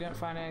since we didn't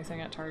find anything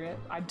at Target.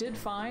 I did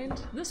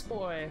find this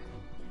boy.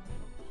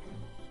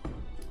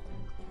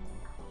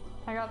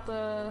 I got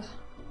the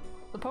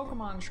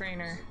Pokemon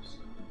trainer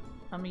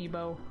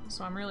amiibo,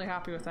 so I'm really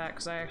happy with that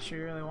because I actually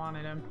really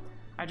wanted him.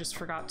 I just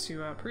forgot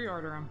to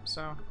pre-order him,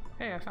 so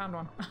hey, I found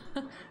one.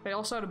 They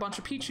also had a bunch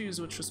of Pichus,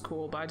 which was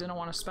cool, but I didn't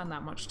want to spend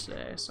that much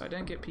today, so I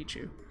didn't get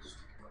Pichu.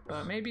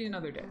 But maybe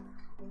another day.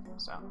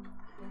 So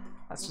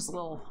that's just a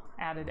little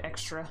added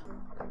extra.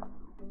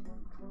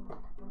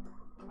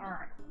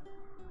 Alright.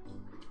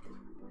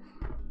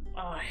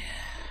 Oh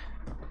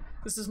yeah.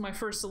 This is my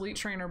first Elite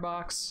Trainer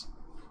box.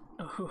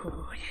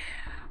 Oh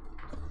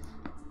yeah.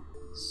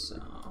 So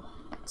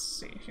let's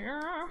see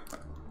here.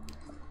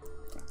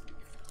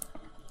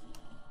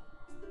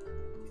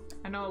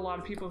 I know a lot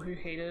of people who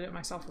hated it,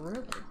 myself.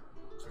 Really?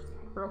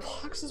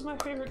 Roblox is my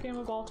favorite game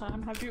of all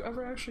time. Have you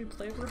ever actually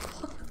played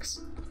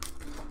Roblox?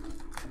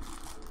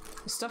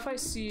 The stuff I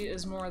see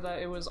is more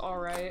that it was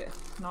alright,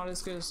 not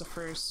as good as the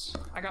first.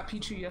 I got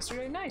Pichu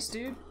yesterday. Nice,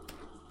 dude.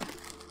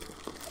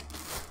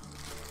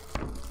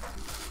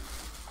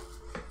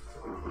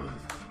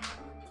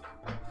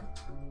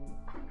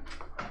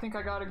 I think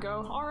I gotta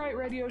go. Alright,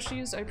 Red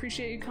Yoshis, I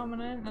appreciate you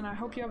coming in, and I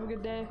hope you have a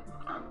good day.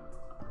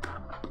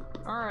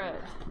 Alright.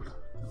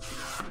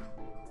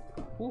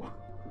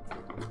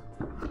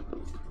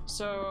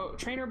 So,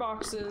 trainer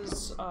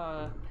boxes,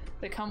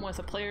 they come with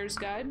a player's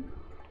guide,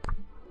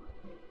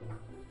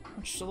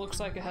 which looks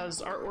like it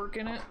has artwork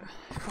in it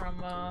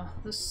from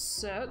this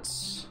set.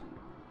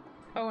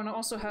 Oh, and it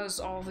also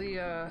has all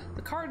the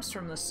cards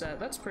from this set.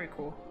 That's pretty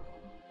cool.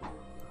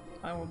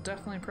 I will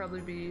definitely probably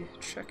be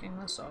checking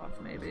this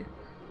off, maybe.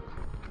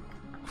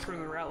 For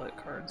the relic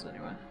cards,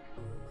 anyway.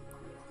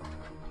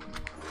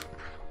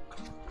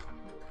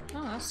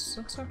 Oh, that's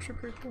actually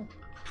pretty cool.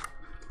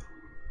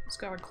 It's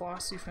got a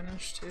glossy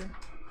finish, too.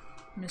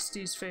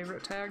 Misty's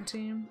favorite tag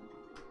team.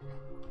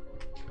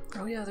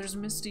 Oh yeah, there's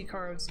Misty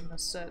cards in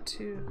this set,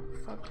 too.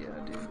 Fuck yeah,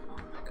 dude. Oh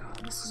my god,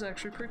 this is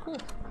actually pretty cool.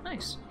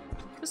 Nice.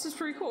 This is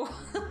pretty cool.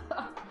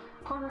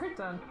 Alright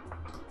then.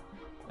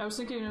 I was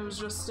thinking it was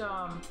just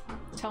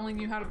telling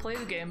you how to play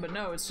the game, but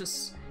no, it's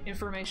just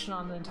information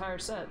on the entire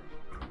set.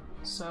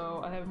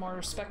 So I have more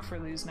respect for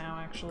these now,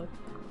 actually.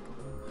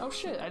 Oh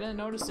shit, I didn't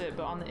notice it,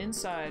 but on the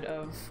inside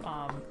of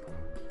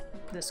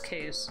this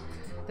case,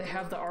 they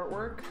have the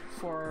artwork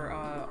for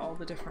all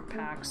the different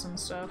packs and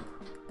stuff.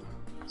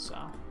 So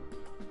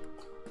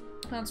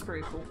that's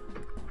pretty cool.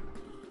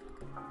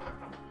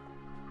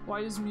 Why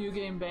is Mew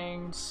getting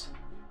banged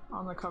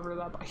on the cover of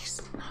that box?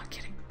 He's not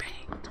getting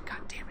banged.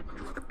 God damn it.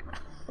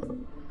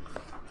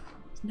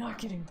 He's not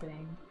getting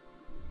banged.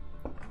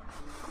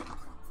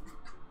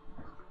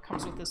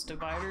 Comes with this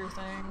divider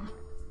thing.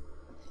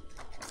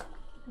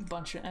 A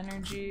bunch of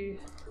energy.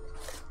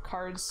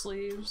 Card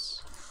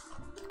sleeves.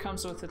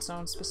 Comes with its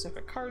own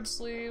specific card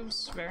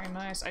sleeves. Very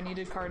nice. I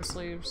needed card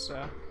sleeves,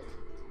 so.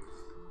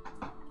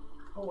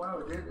 Oh wow,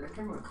 it did. It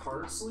came with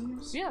card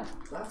sleeves? Yeah.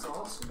 That's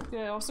awesome.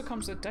 Yeah, it also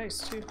comes with dice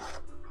too.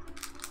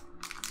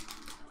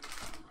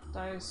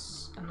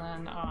 Dice, and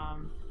then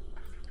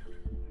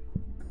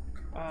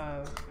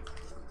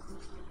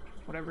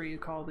whatever you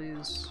call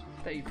these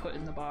that you put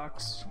in the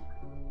box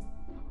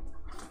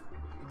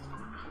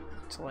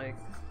to like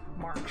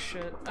mark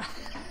shit.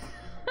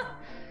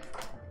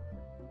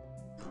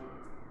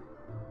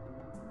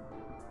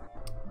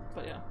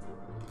 But yeah.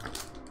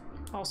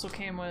 Also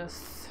came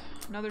with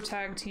another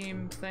tag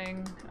team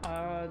thing.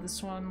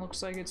 This one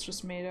looks like it's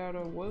just made out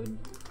of wood,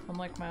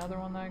 unlike my other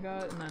one that I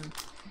got, and then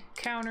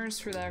counters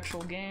for the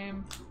actual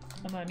game.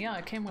 And then yeah,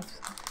 it came with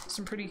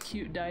some pretty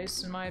cute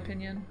dice in my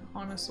opinion,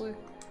 honestly.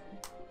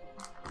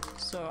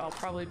 So I'll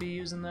probably be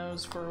using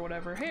those for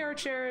whatever. Hey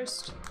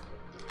Archerist!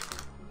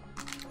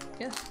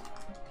 Yeah.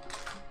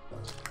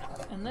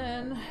 And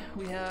then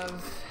we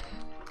have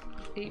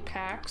 8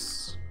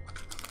 packs.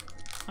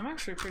 I'm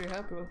actually pretty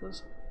happy with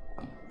this.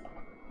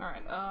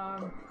 Alright,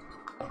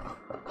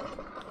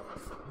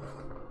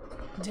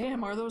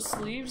 damn, are those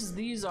sleeves?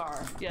 These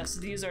are. Yes,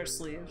 these are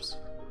sleeves.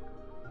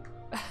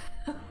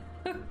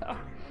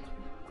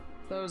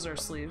 Those are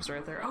sleeves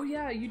right there. Oh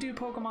yeah, you do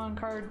Pokemon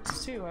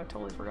cards too, I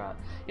totally forgot.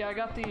 Yeah, I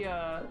got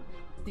the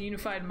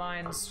Unified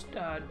Minds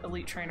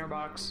Elite Trainer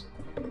box.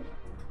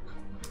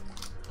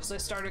 Because I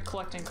started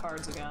collecting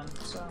cards again,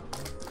 so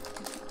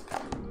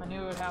I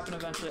knew it would happen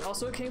eventually.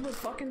 Also, it came with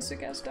fucking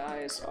sick-ass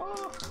dice.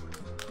 Oh,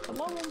 I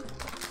love them.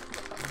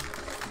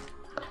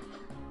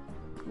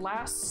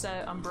 Last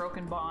set,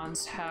 Unbroken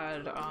Bonds,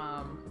 had,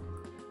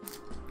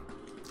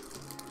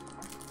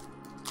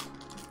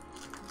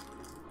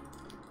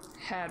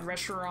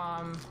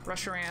 Reshiram,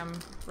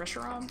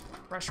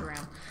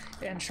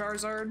 and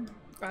Charizard,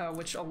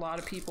 which a lot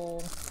of people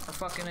are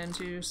fucking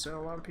into, so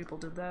a lot of people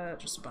did that.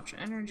 Just a bunch of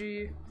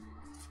energy.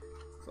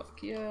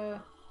 Fuck yeah.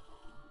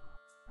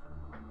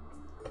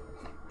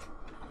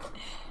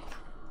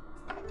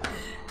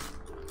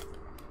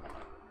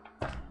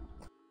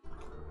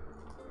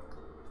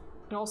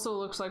 It also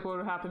looks like what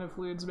would happen if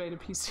Ludes made a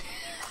PC.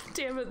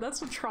 Damn it, that's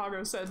what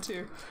Trago said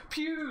too.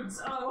 Pewds!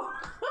 Oh!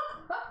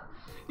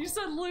 You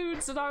said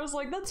Ludes, and I was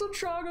like, that's what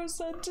Trago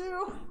said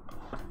too!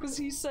 Because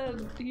he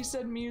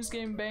said Mew's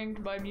game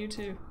banged by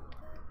Mewtwo.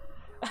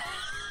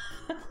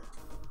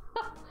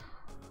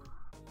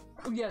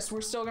 Yes,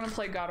 we're still gonna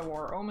play God of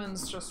War.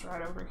 Omen's just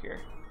right over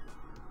here.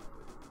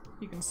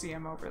 You can see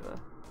him over the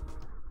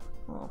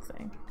little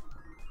thing.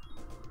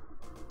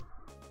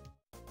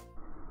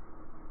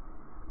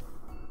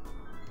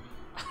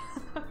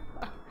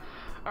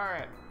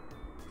 Alright.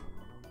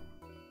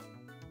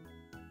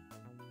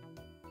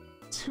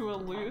 To a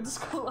Ludes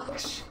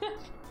collection.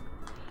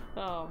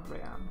 Oh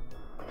man.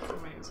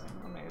 Amazing,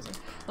 amazing.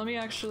 Let me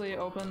actually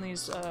open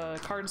these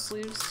card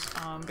sleeves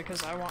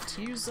because I want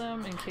to use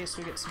them in case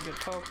we get some good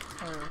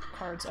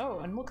cards. Oh,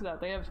 and look at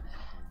that. They have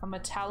a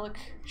metallic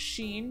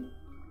sheen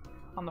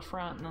on the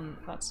front, and then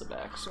that's the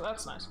back. So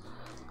that's nice.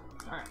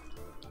 Alright.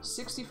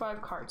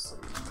 65 card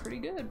sleeve. Pretty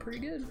good, pretty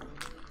good.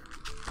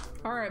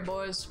 Alright,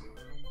 boys.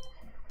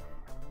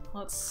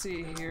 Let's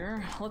see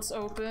here. Let's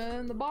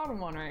open the bottom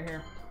one right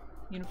here.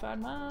 Unified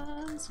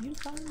Minds,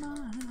 Unified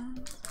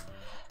Minds.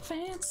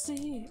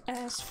 Fancy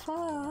as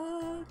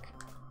fuck.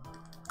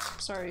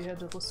 Sorry you had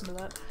to listen to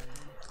that.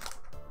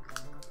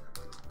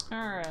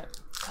 Alright.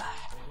 I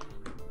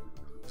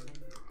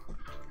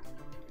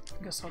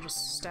guess I'll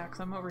just stack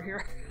them over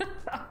here.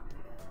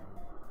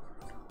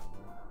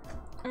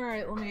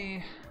 Alright, let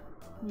me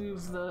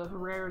move the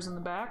rares in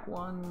the back.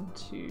 1,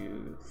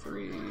 2,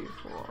 3,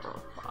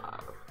 4,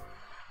 5,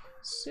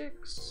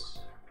 6.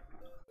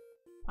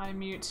 I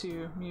mute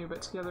 2, Mew,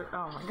 but together.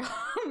 Oh my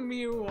god,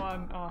 Mew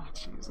 1. Oh,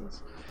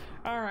 Jesus.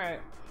 Alright.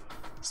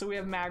 So we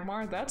have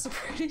Magmar. That's a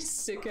pretty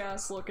sick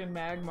ass looking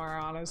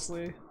Magmar,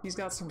 honestly. He's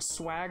got some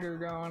swagger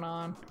going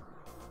on.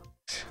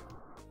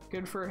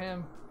 Good for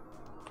him.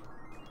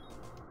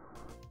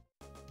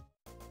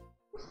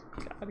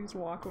 God, he's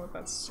walking with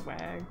that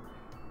swag.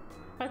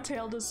 That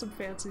tail does some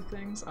fancy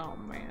things. Oh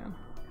man.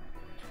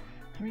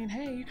 I mean,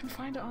 hey, you can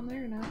find it on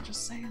there now,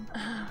 just saying.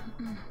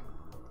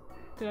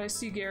 Did I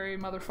see Gary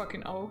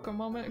motherfucking Oak a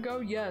moment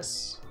ago?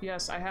 Yes.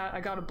 Yes, I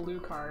got a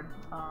blue card.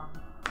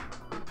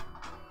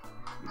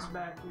 He's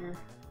back here.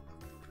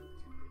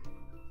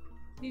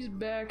 He's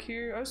back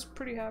here. I was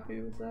pretty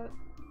happy with that.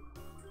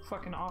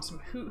 Fucking awesome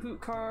Hoot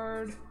Hoot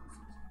card.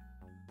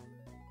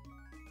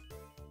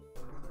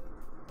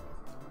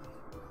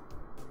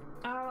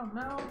 I don't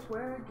know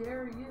where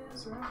Gary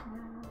is right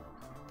now.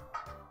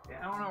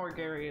 Yeah, I don't know where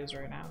Gary is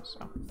right now,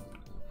 so.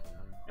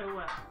 Oh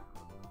well.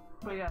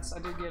 But yes, I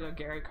did get a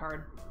Gary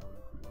card.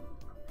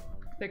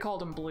 They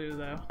called him blue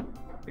though,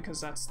 because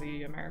that's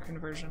the American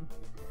version.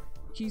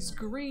 He's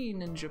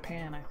green in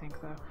Japan, I think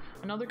though.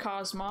 Another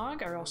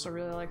Cosmog. I also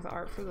really like the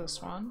art for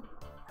this one.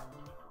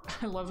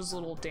 I love his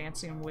little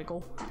dancing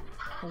wiggle.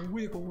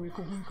 Wiggle,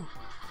 wiggle, wiggle.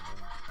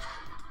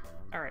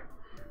 Alright.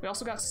 We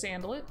also got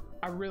Sandlit.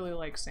 I really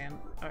like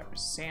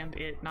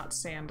Sandit, not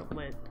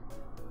Sandlit.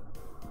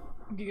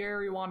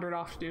 Gary wandered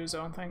off to do his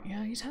own thing.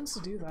 Yeah, he tends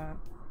to do that.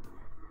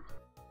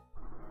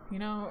 You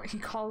know, he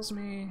calls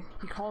me,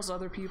 he calls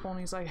other people, and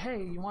he's like,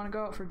 hey, you want to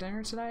go out for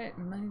dinner tonight?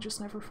 And then he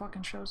just never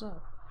fucking shows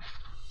up.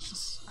 It's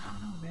just, I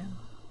don't know, man.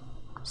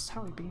 Just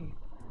how he be.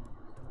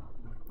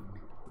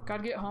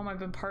 Gotta get home, I've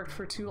been parked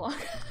for too long.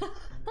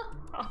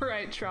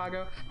 Alright,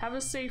 Trago. Have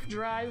a safe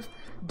drive.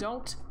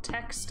 Don't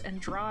text and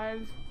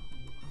drive.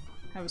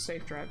 Have a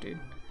safe drive, dude.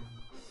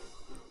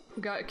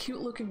 We got a cute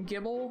looking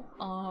Gibble.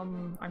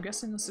 I'm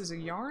guessing this is a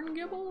yarn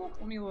Gibble?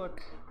 Let me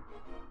look.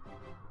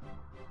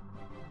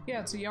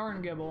 Yeah, it's a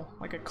yarn Gibble,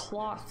 like a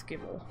cloth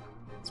Gibble.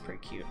 It's pretty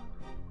cute.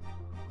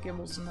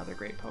 Gibble's another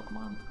great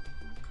Pokemon.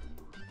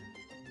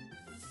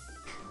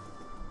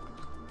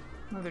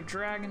 Another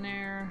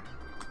Dragonair.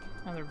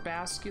 Another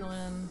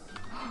Basculin.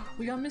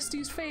 We got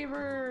Misty's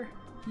Favor!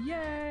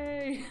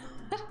 Yay!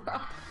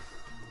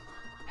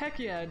 Heck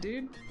yeah,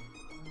 dude.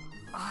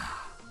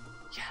 Ah,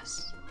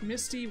 yes.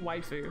 Misty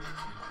Waifu.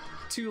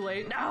 Too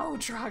late. No,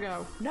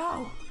 Trago!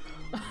 No!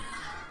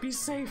 Be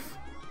safe.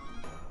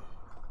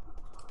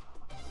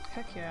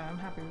 Heck yeah, I'm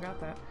happy we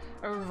got that.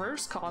 A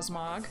reverse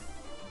Cosmog.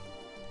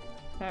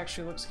 That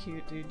actually looks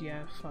cute, dude.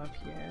 Yeah, fuck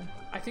yeah.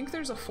 I think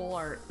there's a full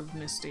art of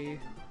Misty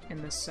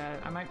in this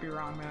set. I might be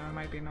wrong though, it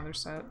might be another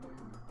set.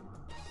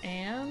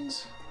 And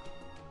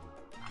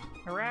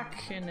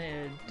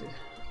Arachnid.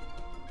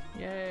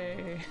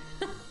 Yay.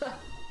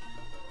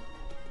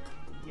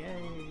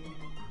 Yay.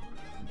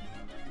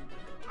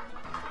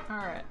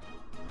 Alright.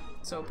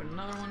 Let's open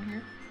another one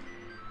here.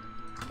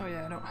 Oh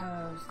yeah, I don't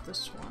have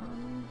this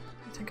one.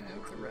 I think I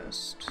have the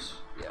rest.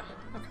 Yeah,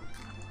 okay.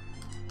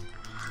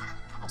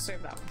 I'll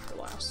save that one for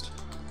last.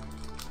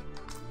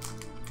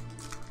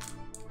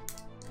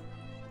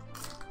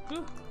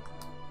 Ooh.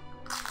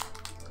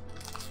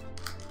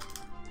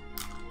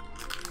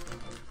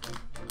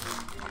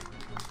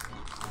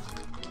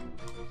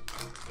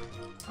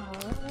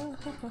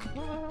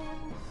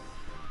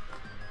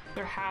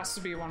 There has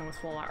to be one with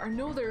full art. I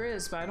know there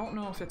is, but I don't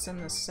know if it's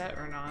in this set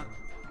or not.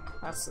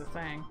 That's the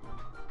thing.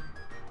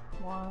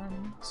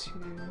 1, 2,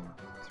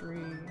 3,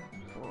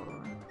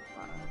 4,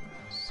 5,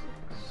 6.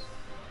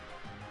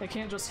 They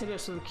can't just hit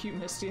us with a cute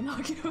Misty and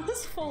not give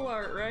us full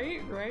art,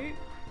 right? Right?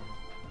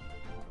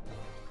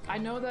 I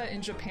know that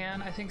in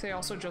Japan, I think they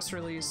also just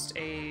released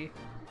a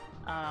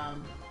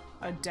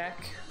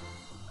deck,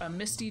 a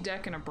Misty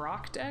deck and a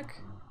Brock deck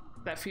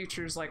that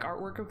features like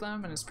artwork of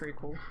them, and it's pretty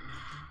cool.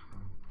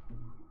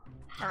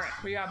 Alright,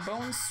 we got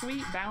Bone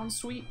Sweet, Bound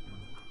Sweet.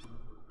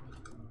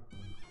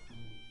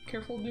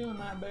 Careful doing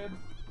that, babe.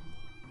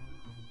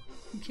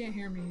 You can't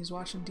hear me, he's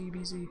watching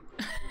DBZ.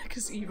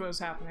 Because Evo's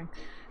happening.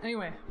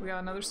 Anyway, we got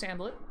another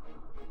Sandlet.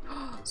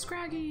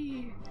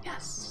 Scraggy!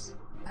 Yes!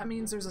 That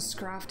means there's a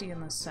Scrafty in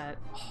this set.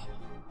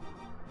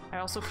 I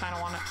also kind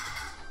of want to...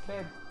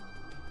 Babe.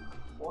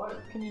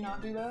 What? Can you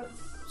not do that?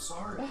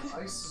 Sorry,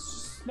 ice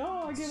is just...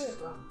 No, I get it.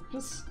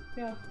 Just,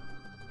 yeah.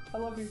 I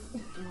love you.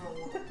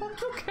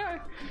 Okay.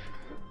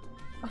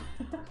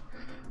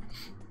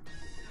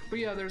 But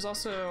yeah, there's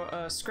also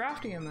a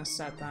Scrafty in this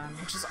set then,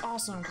 which is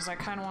awesome because I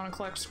kind of want to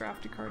collect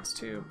Scrafty cards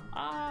too.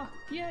 Ah,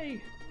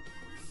 yay!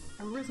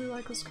 I really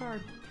like this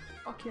card.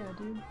 Fuck yeah,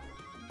 dude.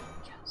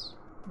 Yes.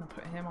 I'm gonna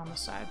put him on the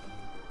side.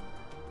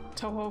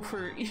 Toho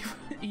for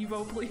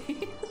Evo,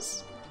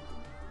 please.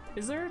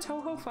 Is there a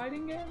Toho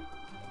fighting game?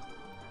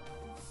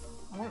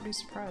 I wouldn't be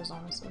surprised,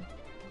 honestly.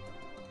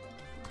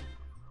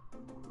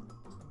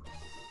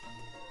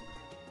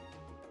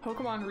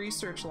 Pokemon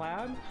Research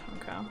Lab.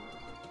 Okay.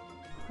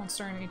 Once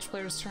during each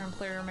player's turn,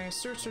 player may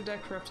search their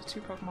deck for up to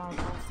 2 Pokemon with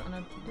health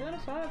and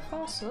identify a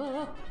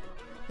fossil.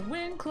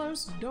 When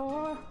close the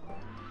door.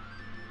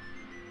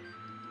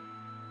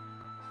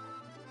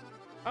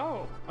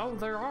 Oh,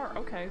 there are.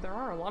 Okay, there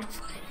are a lot of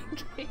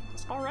fighting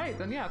games. All right,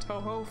 then yeah,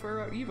 Toho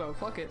for Evo.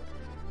 Fuck it.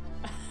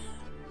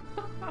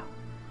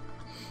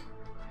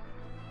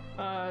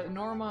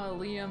 Norma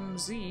Liam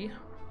Z,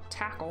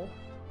 Tackle.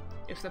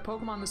 If the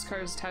Pokemon this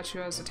card is attached to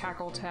has a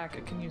tackle attack,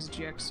 it can use a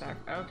GX attack.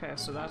 Okay,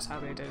 so that's how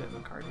they did it in the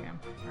card game.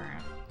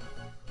 Alright.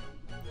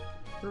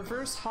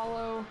 Reverse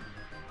Hollow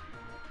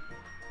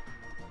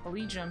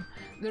Allegium.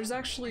 There's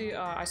actually,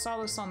 I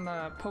saw this on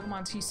the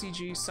Pokemon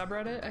TCG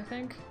subreddit, I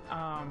think.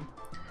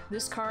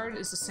 This card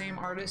is the same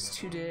artist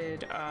who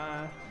did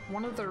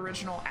one of the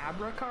original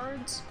Abra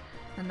cards,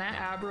 and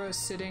that Abra is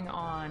sitting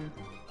on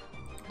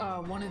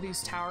one of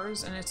these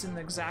towers, and it's in the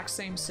exact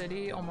same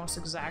city, almost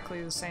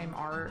exactly the same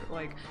art,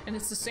 like, and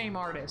it's the same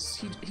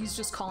artist. He's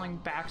just calling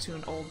back to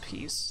an old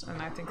piece,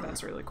 and I think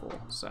that's really cool.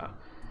 So,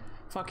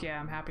 fuck yeah,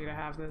 I'm happy to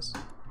have this.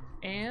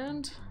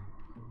 And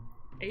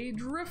a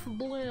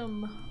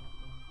Drifblim.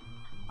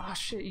 Ah,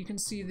 shit, you can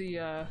see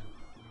the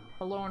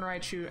Alolan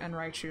Raichu and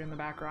Raichu in the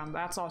background.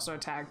 That's also a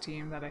tag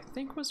team that I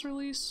think was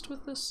released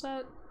with this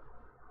set.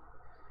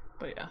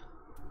 But yeah.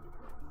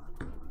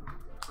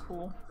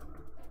 Cool.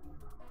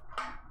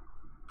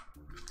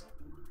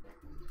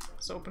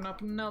 Let's open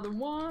up another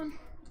one.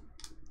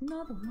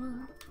 Another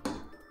one.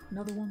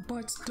 Another one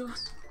bites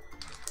dust.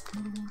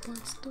 Another one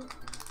bites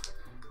dust.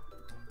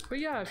 But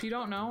yeah, if you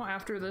don't know,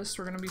 after this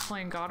we're gonna be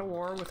playing God of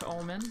War with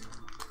Omen.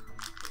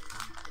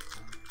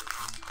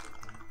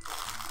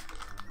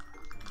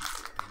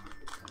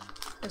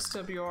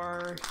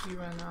 SWR,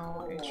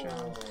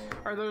 UNL,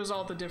 Are those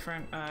all the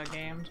different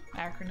game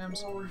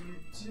acronyms? What are you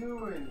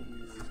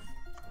doing here?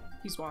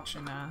 He's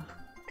watching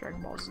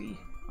Dragon Ball Z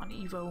on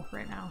Evo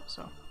right now,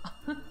 so.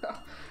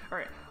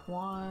 Alright,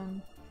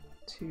 1,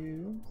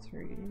 2,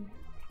 3,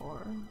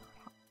 4,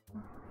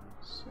 5,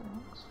 6.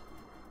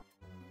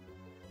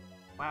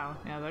 Wow,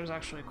 yeah, there's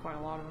actually quite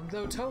a lot of them.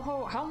 Though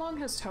Toho, how long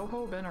has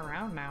Toho been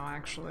around now,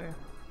 actually?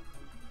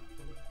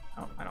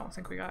 Oh, I don't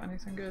think we got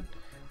anything good.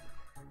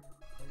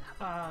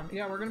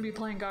 Yeah, we're gonna be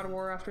playing God of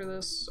War after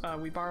this.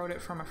 We borrowed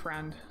it from a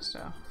friend, so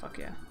fuck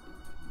yeah.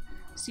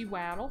 See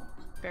Waddle,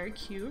 very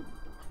cute.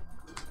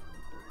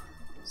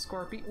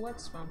 Scorpion,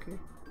 what's Spunky?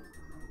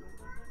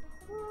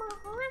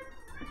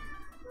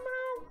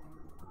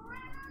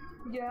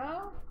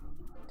 Yeah?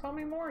 Tell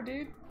me more,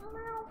 dude.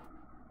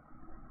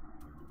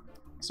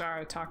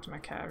 Sorry, I talk to my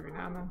cat every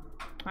now and then.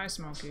 Hi,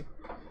 Smokey.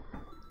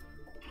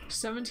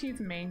 17th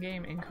main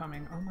game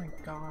incoming. Oh my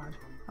god.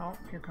 Oh,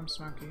 here comes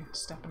Smokey,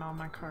 stepping on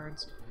my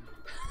cards.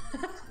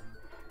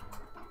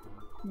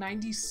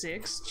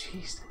 96?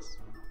 Jesus.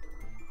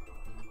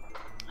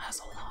 That's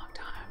a long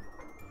time.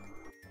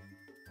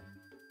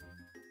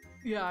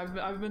 Yeah,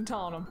 I've been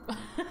telling him.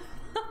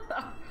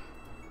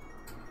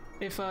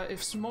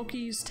 If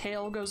Smokey's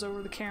tail goes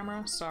over the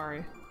camera,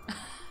 sorry.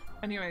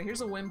 Anyway,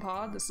 here's a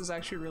Wimpod. This is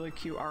actually really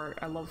cute art.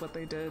 I love what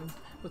they did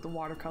with the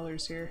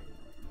watercolors here.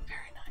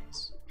 Very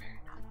nice. Very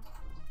nice.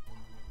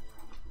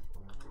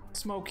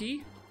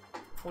 Smokey,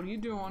 what are you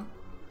doing?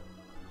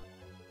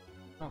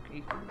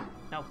 Smokey.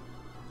 No.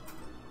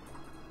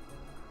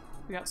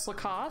 We got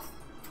Slakath.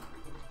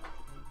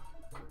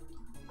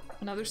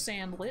 Another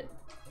Sandlit.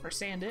 Or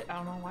Sandit. I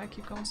don't know why I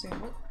keep going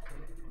Sandlit.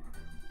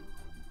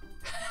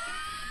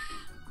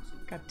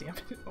 God damn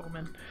it,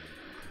 Omen.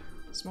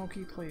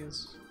 Smokey,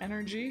 please.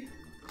 Energy.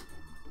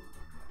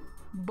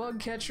 Bug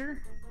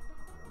Catcher.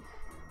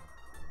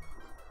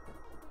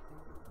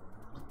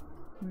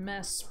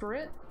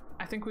 Mesprit.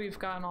 I think we've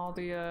gotten all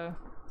the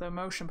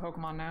emotion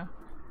Pokemon now.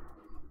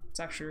 It's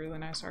actually really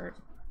nice art.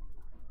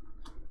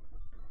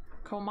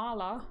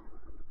 Komala.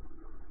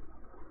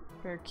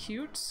 Very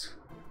cute.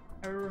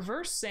 A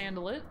reverse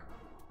Sandlit.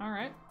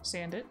 Alright,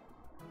 Sandit.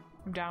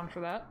 I'm down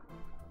for that.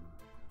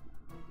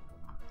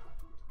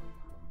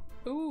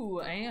 Ooh,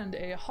 and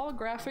a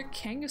holographic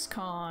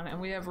Kangaskhan,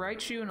 and we have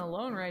Raichu and a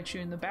lone Raichu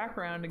in the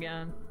background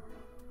again.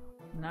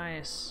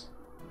 Nice.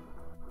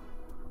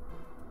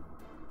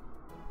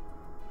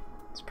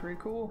 It's pretty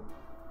cool.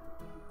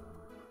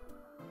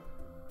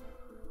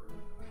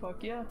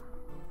 Fuck yeah.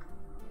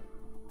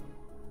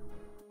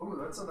 Oh,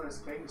 that's a nice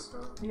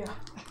Kangaskhan. Yeah.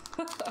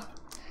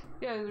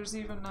 Yeah, there's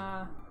even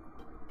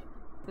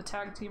the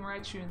tag team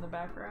Raichu in the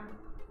background.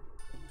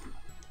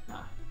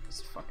 Ah,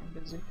 it's fucking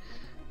busy.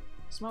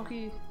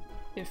 Smokey,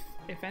 if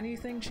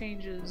anything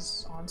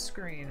changes on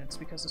screen, it's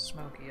because of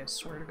Smokey. I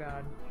swear to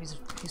God,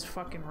 he's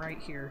fucking right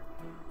here,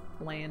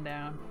 laying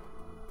down.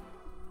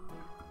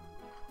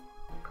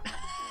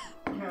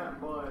 Yeah,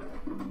 but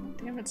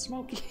damn it,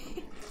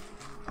 Smokey.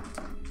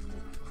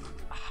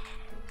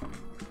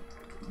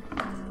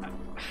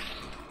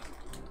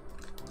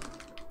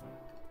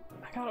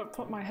 I gotta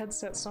put my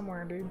headset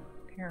somewhere, dude.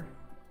 Here.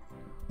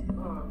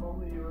 if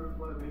only you would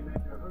let me make a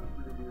hook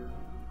for you.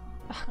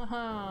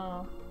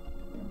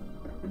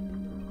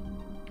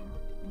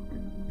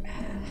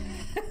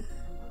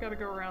 Gotta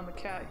go around the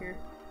cat here.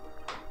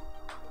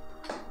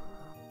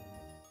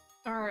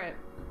 Alright.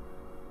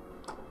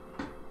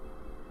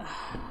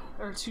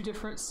 There are two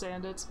different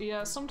Sandits.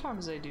 Yeah,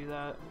 sometimes they do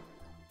that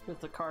with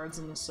the cards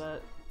in the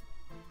set.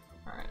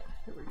 Alright,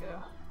 here we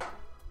go.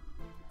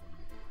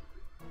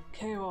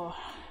 Okay, well,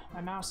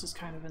 my mouse is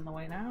kind of in the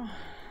way now.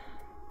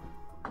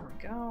 There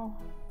we go.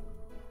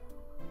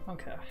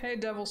 Okay. Hey,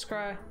 Devil's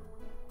Cry.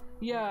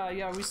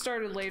 Yeah, we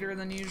started later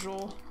than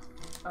usual.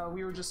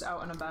 We were just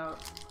out and about.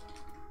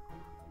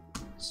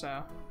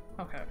 So,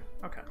 okay.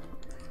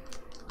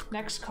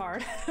 Next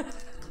card.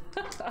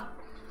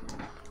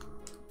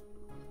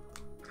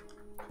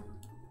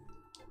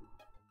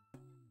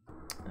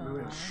 We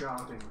went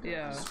shopping.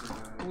 Yeah,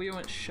 we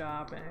went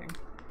shopping.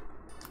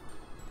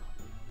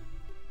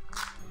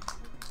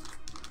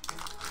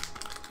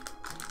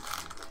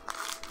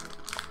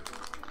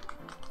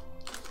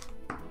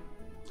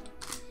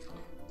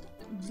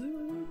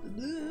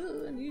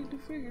 I need to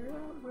figure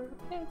out where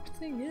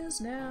everything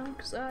is now,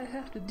 because I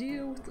have to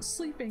deal with the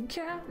sleeping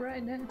cat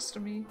right next to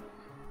me.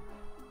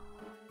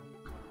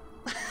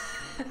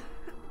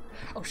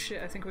 Oh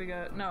shit, I think we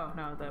got... No,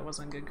 that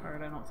wasn't a good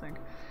card, I don't think.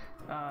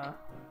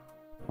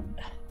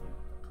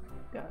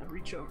 Gotta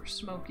reach over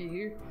Smokey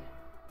here.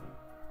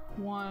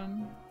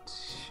 1,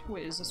 2...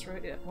 Wait, is this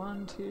right? Yeah,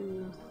 1,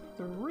 2,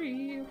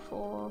 3,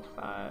 4,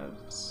 5,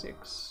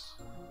 6...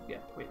 Yeah,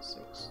 wait,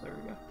 6. There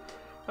we go.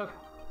 Okay.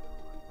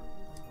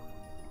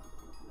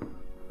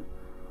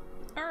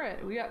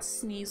 Alright, we got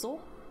Sneasel.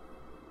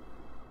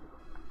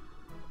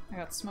 I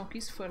got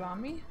Smokey's foot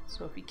on me,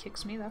 so if he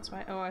kicks me, that's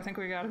fine. Oh, I think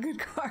we got a good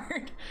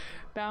card.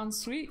 Bound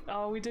Sweet.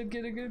 Oh, we did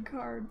get a good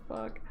card.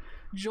 Fuck.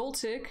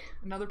 Joltik,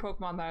 another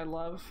Pokemon that I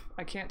love.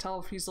 I can't tell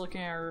if he's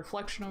looking at a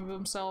reflection of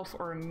himself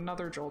or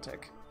another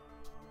Joltik.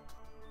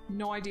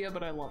 No idea,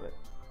 but I love it.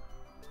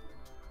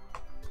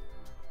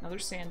 Another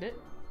Sandit.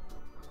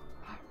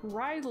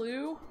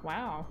 Railu.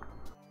 Wow.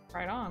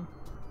 Right on.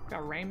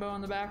 Got rainbow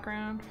in the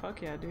background.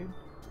 Fuck yeah, dude.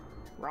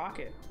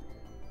 Rocket.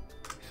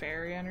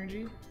 Fairy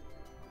energy.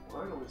 I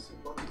only see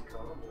fucking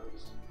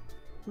combos.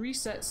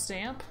 Reset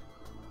Stamp.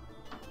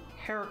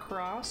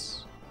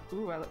 Heracross.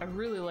 Ooh, I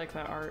really like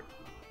that art.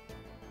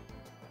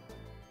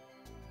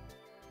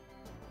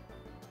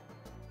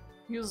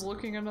 He was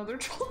looking at another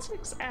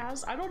Joltik's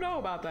ass. I don't know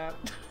about that.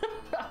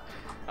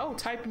 Oh,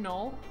 type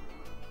null.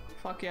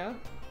 Fuck yeah.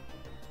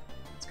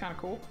 It's kind of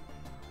cool.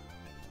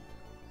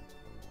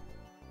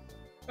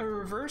 A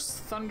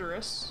reverse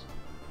Thundurus.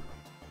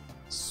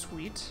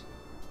 Sweet.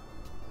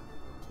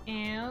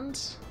 And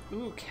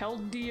ooh,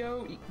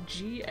 Keldeo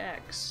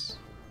GX.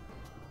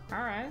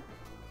 Alright.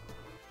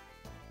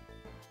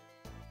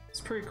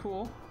 It's pretty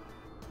cool.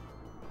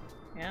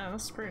 Yeah,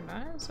 that's pretty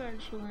nice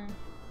actually.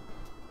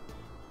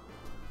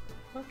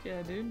 Fuck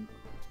yeah, dude.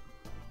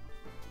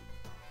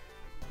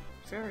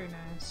 Very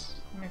nice.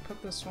 Let me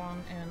put this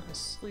one in a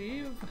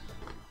sleeve.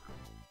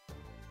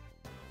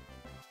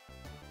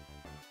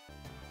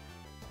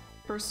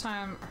 First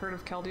time heard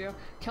of Keldeo.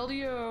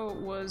 Keldeo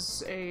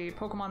was a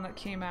Pokemon that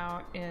came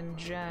out in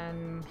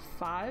Gen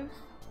 5.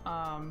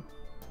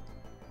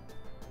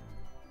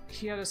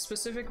 He had a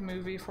specific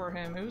movie for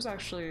him. It was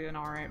actually an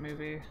alright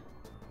movie.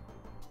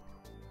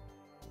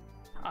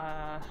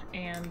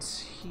 And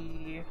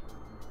he...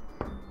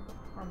 Where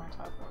are my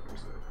type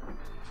waters?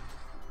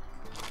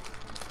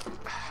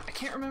 I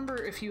can't remember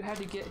if you had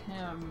to get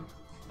him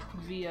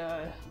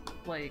via,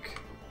 like,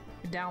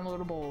 a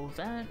downloadable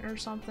event or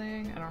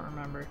something. I don't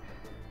remember.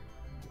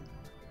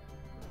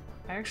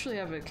 I actually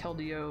have a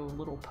Keldeo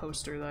little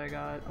poster that I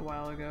got a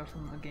while ago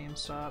from a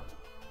GameStop.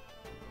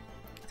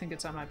 I think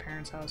it's at my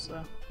parents' house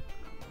though.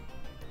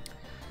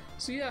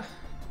 So yeah,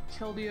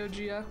 Keldeo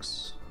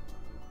GX.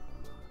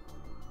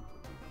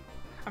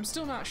 I'm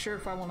still not sure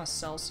if I want to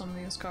sell some of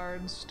these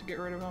cards to get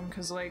rid of them,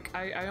 because like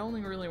I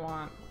only really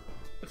want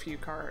a few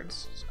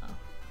cards. So.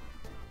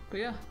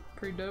 But yeah,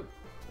 pretty dope.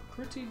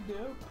 Pretty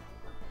dope,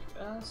 if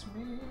you ask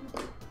me.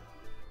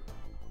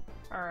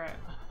 Alright.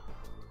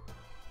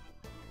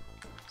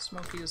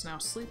 Smokey is now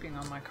sleeping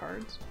on my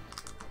cards.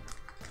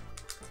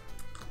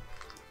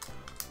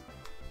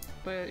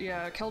 But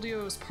yeah,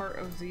 Keldeo is part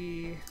of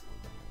the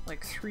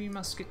like Three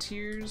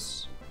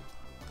Musketeers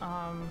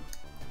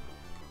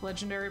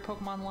legendary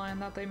Pokemon line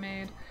that they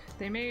made.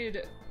 They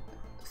made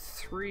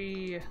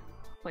 3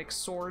 like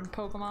sword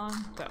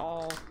Pokemon that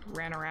all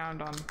ran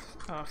around on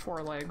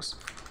 4 legs.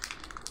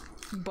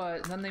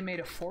 But then they made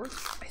a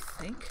 4th, I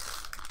think.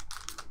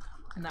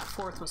 And that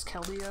 4th was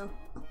Keldeo.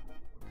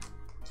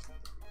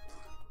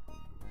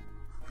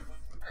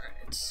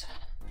 Alright.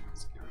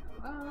 Let's get rid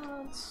of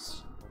that.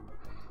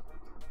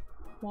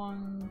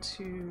 1,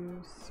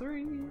 2,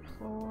 3,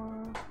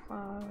 4,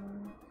 5,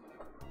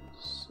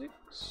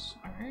 6.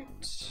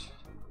 Alright.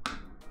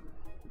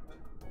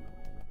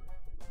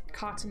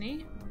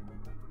 Cottony.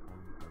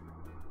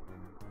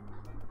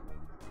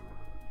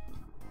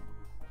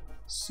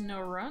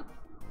 Snorunt.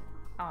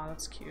 Oh,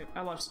 that's cute.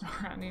 I love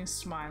Snorunt. He's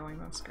smiling.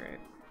 That's great.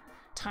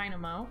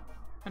 Tynamo.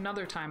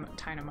 Another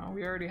Tynamo.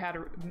 We already had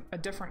a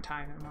different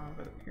Tynamo,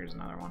 but here's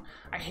another one.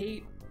 I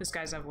hate this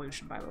guy's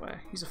evolution, by the way.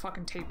 He's a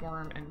fucking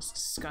tapeworm and it's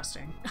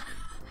disgusting.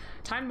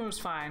 Tynamo's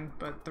fine,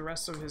 but the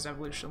rest of his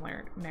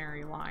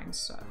evolutionary line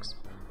sucks.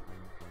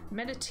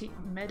 Meditate.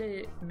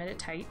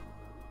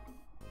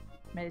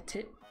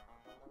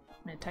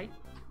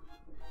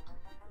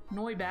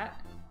 Noibat.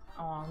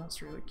 Oh,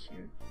 that's really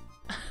cute.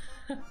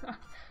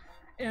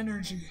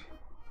 Energy.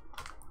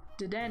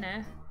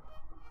 Dedenne.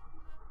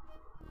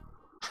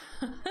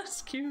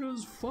 That's cute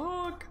as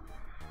fuck.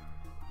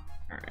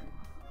 Alright.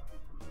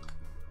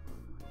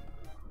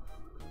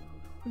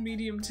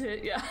 Medium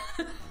tit, yeah.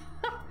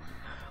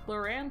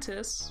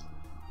 Lurantis.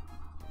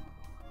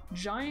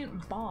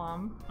 Giant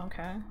Bomb.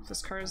 Okay. If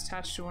this card is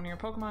attached to one of your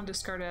Pokemon,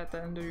 discard it at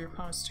the end of your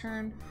opponent's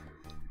turn.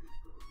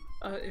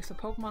 If the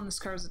Pokemon this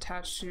card is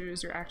attached to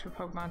is your active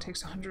Pokemon,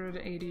 takes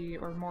 180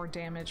 or more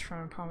damage from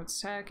an opponent's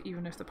attack.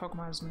 Even if the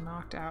Pokemon is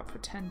knocked out,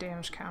 put 10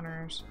 damage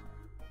counters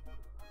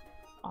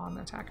on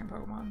the attacking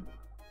Pokemon.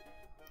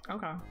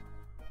 Okay.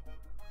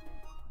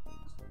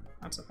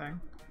 That's a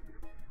thing.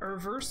 A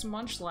reverse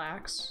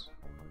Munchlax.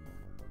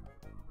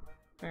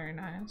 Very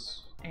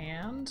nice.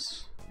 And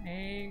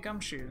a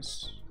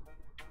Gumshoes.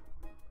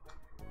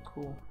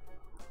 Cool.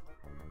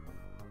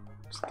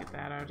 Just get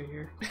that out of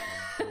here.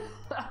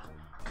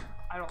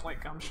 I don't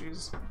like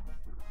Gumshoes.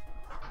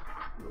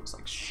 It looks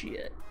like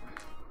shit.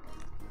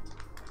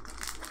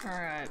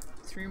 Alright,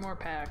 3 more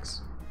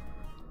packs.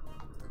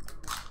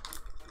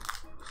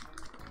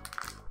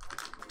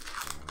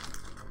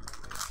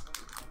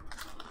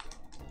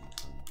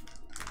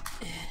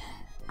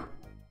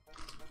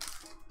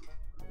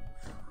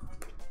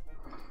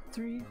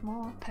 Three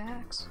more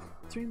packs.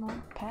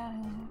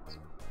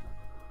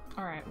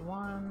 Alright,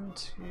 1,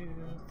 2,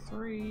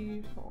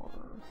 3, 4,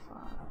 5,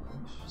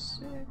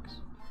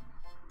 6.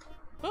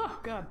 Oh,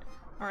 God.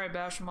 Alright,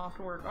 Bash, I'm off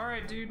to work.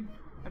 Alright, dude.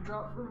 I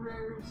dropped the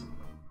rares.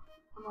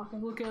 I'm not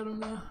gonna look at them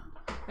now.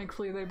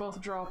 Thankfully, they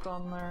both dropped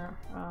on their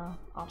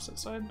opposite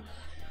side.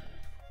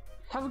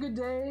 Have a good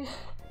day.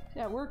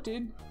 Yeah, work,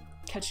 dude.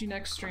 Catch you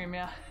next stream,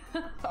 yeah.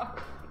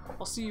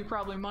 I'll see you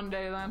probably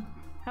Monday then.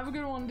 Have a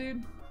good one,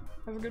 dude.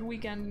 Have a good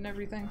weekend and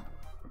everything.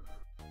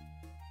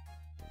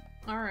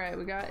 Alright,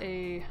 we got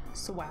a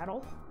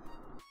Swaddle.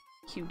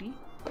 Cutie.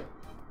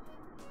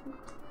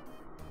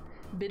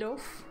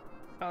 Bidoof.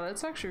 Oh,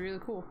 that's actually really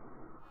cool.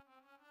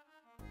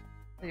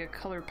 Like a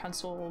colored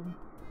pencil,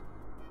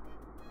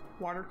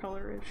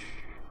 watercolor-ish.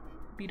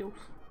 Bidoof.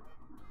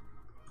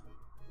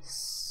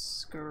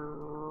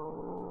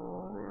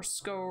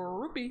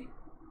 Skorupi.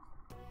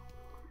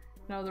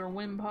 Another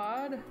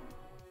Wimpod.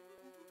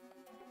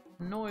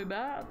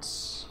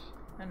 Noibat.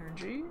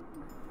 Energy.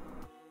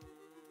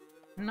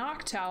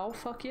 Noctowl,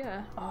 fuck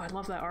yeah. Oh, I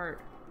love that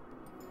art.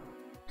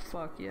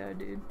 Fuck yeah,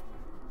 dude.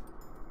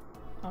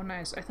 Oh,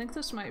 nice. I think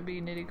this might be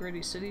Nitty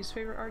Gritty City's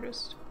favorite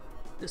artist.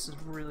 This is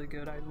really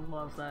good. I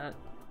love that.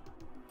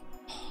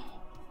 Oh,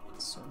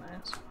 that's so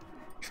nice.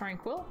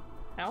 Tranquil.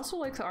 I also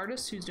like the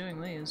artist who's doing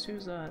these.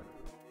 Who's that?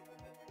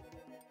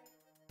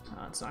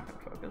 Oh, it's not gonna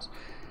focus.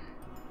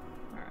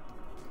 Alright.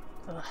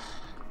 Ugh.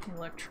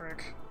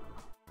 Electric.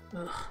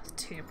 Ugh.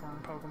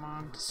 Tapeworm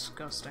Pokemon.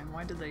 Disgusting.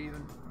 Why did they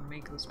even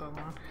make this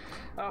Pokemon?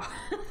 Oh.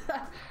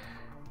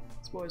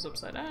 This boy's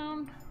upside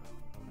down.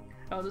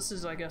 Oh, this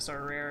is, I guess,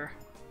 our rare.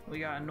 We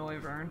got a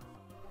Noivern.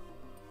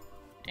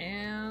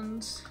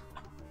 And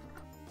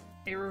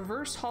a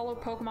reverse holo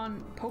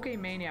Pokemon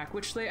Pokemaniac,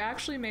 which they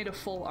actually made a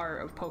full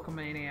art of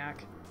Pokemaniac.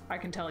 I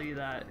can tell you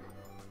that.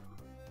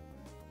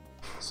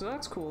 So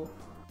that's cool.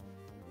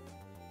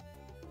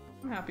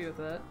 I'm happy with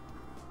that.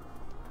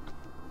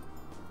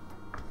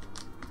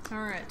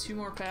 Alright, 2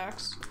 more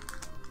packs.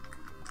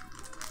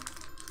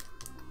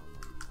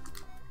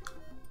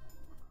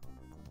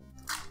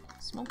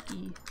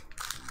 Smoky.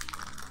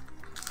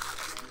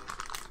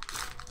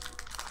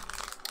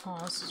 Oh,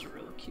 this is a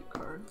really cute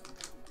card.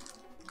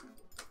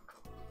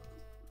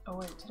 Oh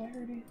wait, did I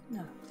already?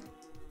 No.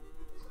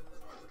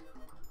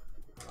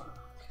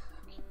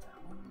 Keep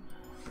that one.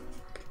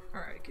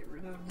 Alright, get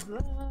rid of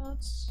that.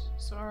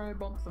 Sorry, I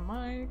bumped the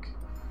mic.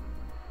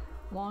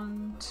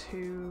 1,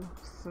 2,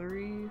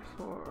 3,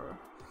 4,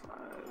 5,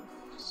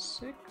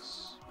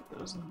 6. Put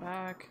those in the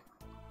back.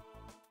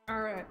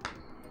 Alright.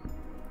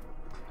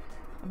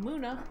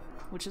 Amuna,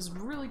 which is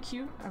really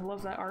cute. I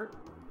love that art.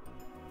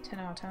 10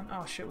 out of 10.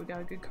 Oh shit, we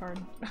got a good card.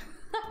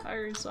 I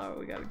already saw it,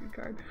 we got a good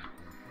card.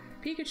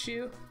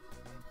 Pikachu.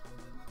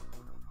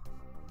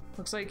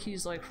 Looks like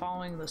he's like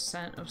following the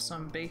scent of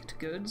some baked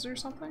goods or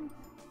something.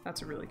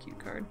 That's a really cute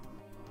card.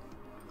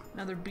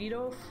 Another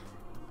Beedolf.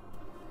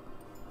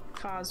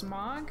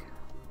 Cosmog.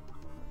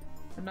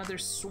 Another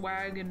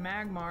Swag and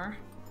Magmar.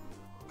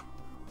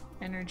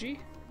 Energy.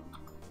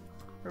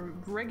 A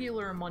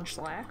regular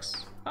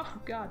Munchlax. Oh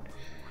god.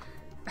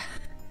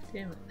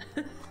 Damn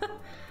it.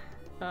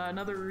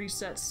 Another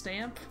Reset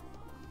Stamp.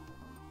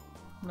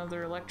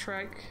 Another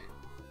Electrike.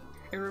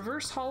 A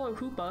reverse holo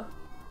Hoopa.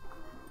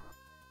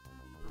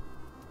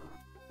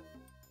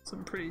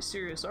 Some pretty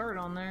serious art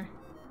on there.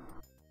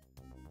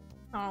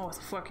 I don't know what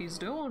the fuck he's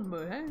doing,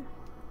 but hey.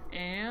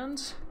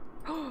 And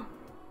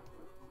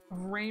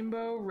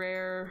Rainbow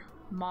Rare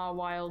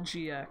Mawile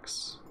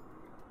GX.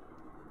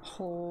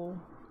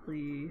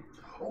 Holy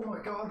Oh my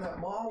god, that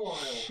Mawile!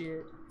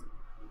 shit.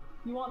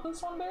 You want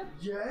this one, babe?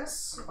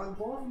 Yes! I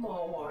love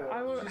Mawile!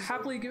 I would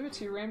happily give it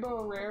to you.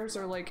 Rainbow Rares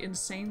are like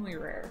insanely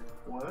rare.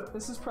 What?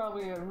 This is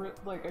probably a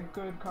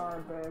good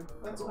card, babe.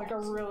 That's like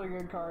awesome. a really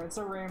good card. It's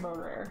a Rainbow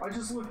Rare. I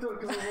just looked up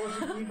because I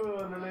was watching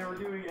Evo and then they were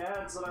doing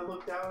ads and I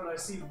looked down and I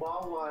see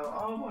Mawile.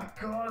 Oh my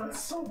god,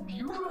 that's so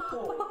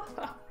beautiful!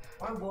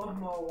 I love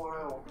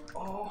Mawile.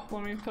 Oh.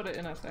 Let me put it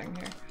in a thing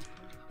here.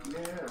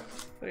 Yeah.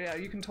 But yeah,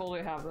 you can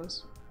totally have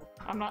this.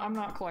 I'm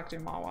not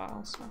collecting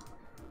Mawile, so.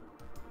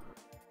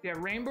 Yeah,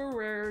 Rainbow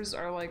Rares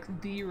are like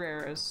the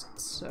rarest,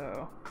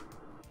 so.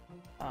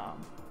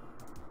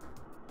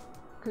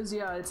 Cause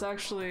yeah, it's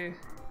actually,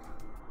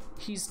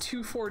 he's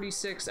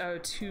 246 out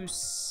of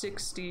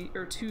 260,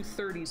 or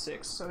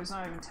 236, so he's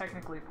not even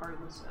technically part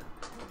of the set.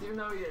 Even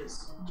though he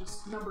is,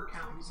 just number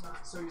count, he's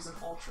not, so he's an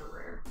ultra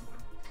rare.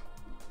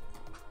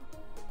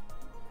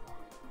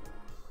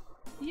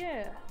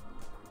 Yeah.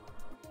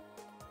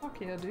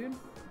 Fuck yeah, dude.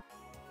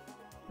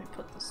 Let me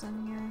put this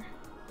in here.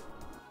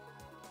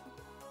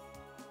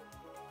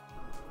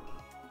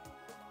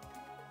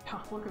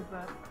 Oh, look at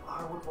that.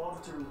 I would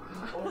love to.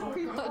 Oh my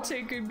We god. gotta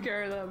take good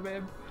care of that,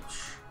 babe.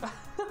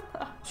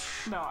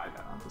 No, I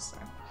don't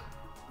understand.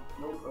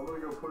 Nope, I'm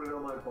gonna go put it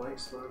on my blank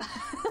spot.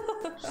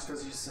 Just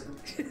because you said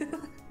it.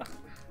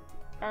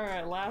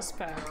 Alright, last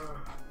pack.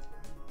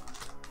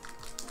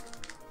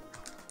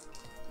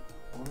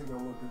 I wanna go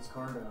look this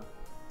card up.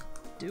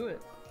 Do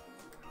it.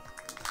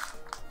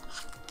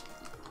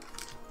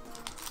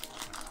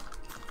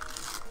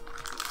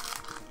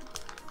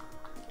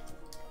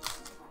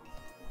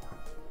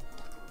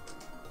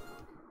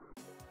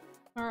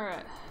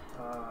 Alright.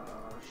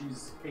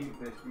 She's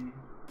 $8.50.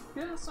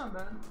 Yeah, that's not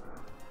bad.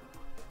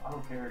 I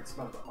don't care, it's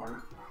about the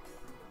art.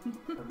 And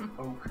the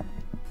poke.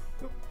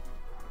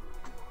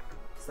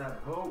 It's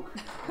that poke.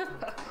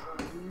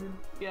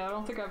 Yeah, I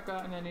don't think I've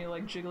gotten any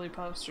like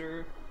Jigglypuffs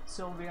or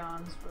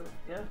Sylveons, but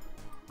yeah.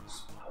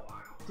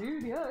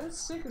 Dude, yeah, it's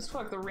sick as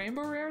fuck. The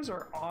Rainbow Rares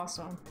are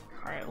awesome.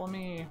 Alright, let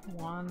me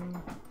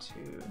 1,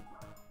 2,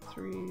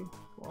 3,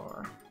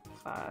 4,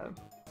 5.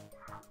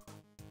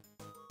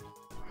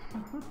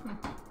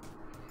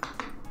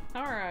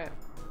 Alright.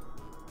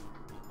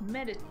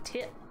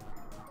 Meditate.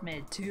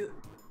 Meditates.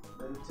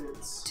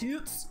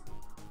 Toots.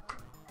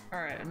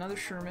 Alright, another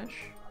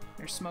Shermish.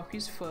 There's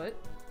Smokey's foot.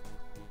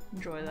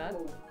 Enjoy that.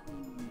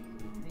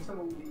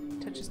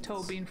 Touch his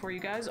toe bean for you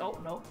guys. Oh,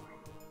 nope.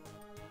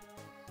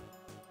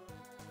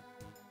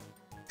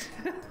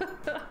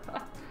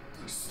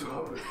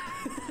 Stop it.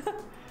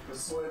 I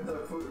slammed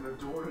that foot in a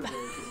door today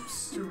because I'm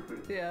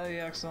stupid. Yeah, he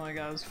accidentally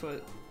got his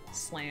foot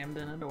slammed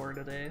in a door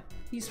today.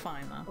 He's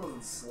fine though. It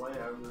wasn't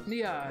slammed. It was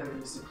Yeah. a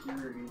heavy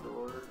security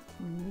door.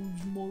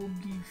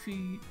 Smoggy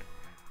feet.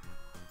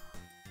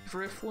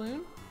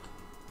 Drifloon.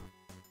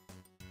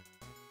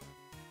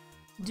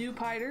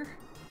 Dewpider.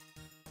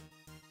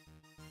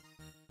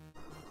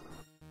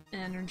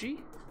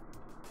 Energy.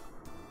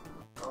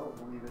 I don't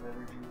believe in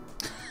energy.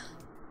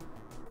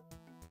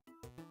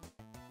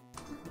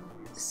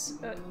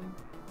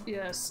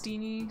 Yeah,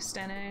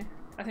 Stene.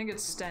 I think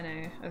it's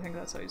Stene. I think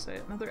that's how you say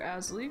it. Another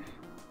Azleaf.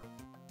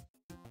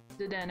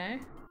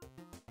 Dedenne.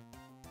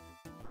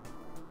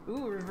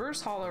 Ooh,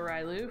 reverse holo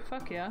Railu.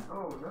 Fuck yeah.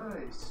 Oh,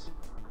 nice.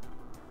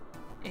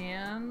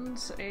 And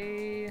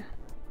a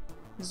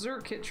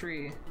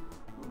Xurkitree.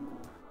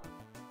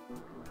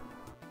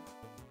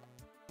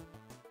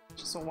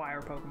 Just a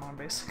wire Pokemon,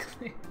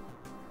 basically.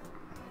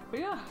 But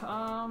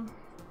yeah,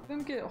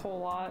 didn't get a whole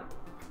lot.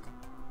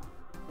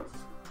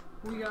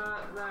 We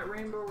got that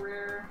Rainbow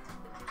Rare.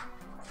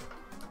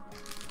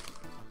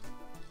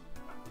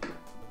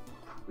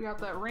 We got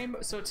that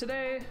Rainbow. So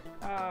today,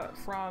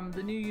 from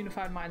the new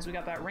Unified Minds, we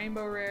got that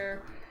Rainbow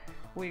Rare.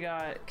 We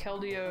got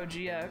Keldeo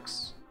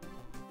GX.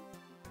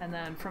 And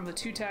then from the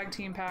 2 tag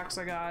team packs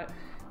we got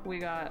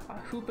a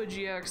Hoopa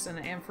GX and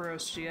an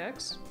Ampharos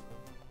GX.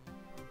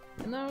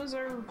 And those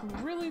are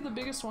really the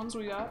biggest ones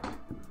we got.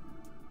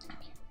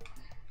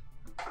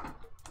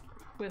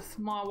 With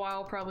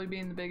Mawile probably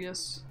being the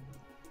biggest.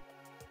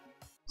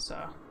 So,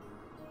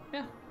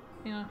 yeah,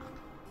 you know,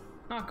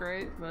 not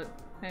great, but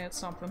hey, it's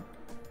something.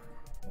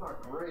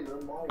 Not great,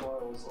 that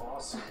Mawile is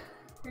awesome.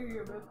 Here you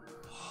go, babe.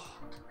 Oh,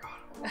 God,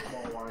 I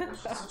love Mawile.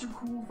 It's such a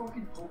cool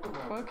fucking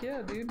Pokemon. Fuck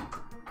yeah, dude.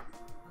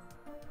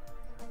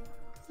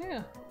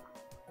 Yeah.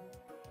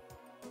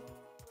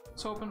 I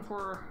was hoping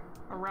for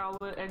a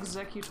Rowlet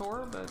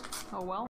Executor, but oh well.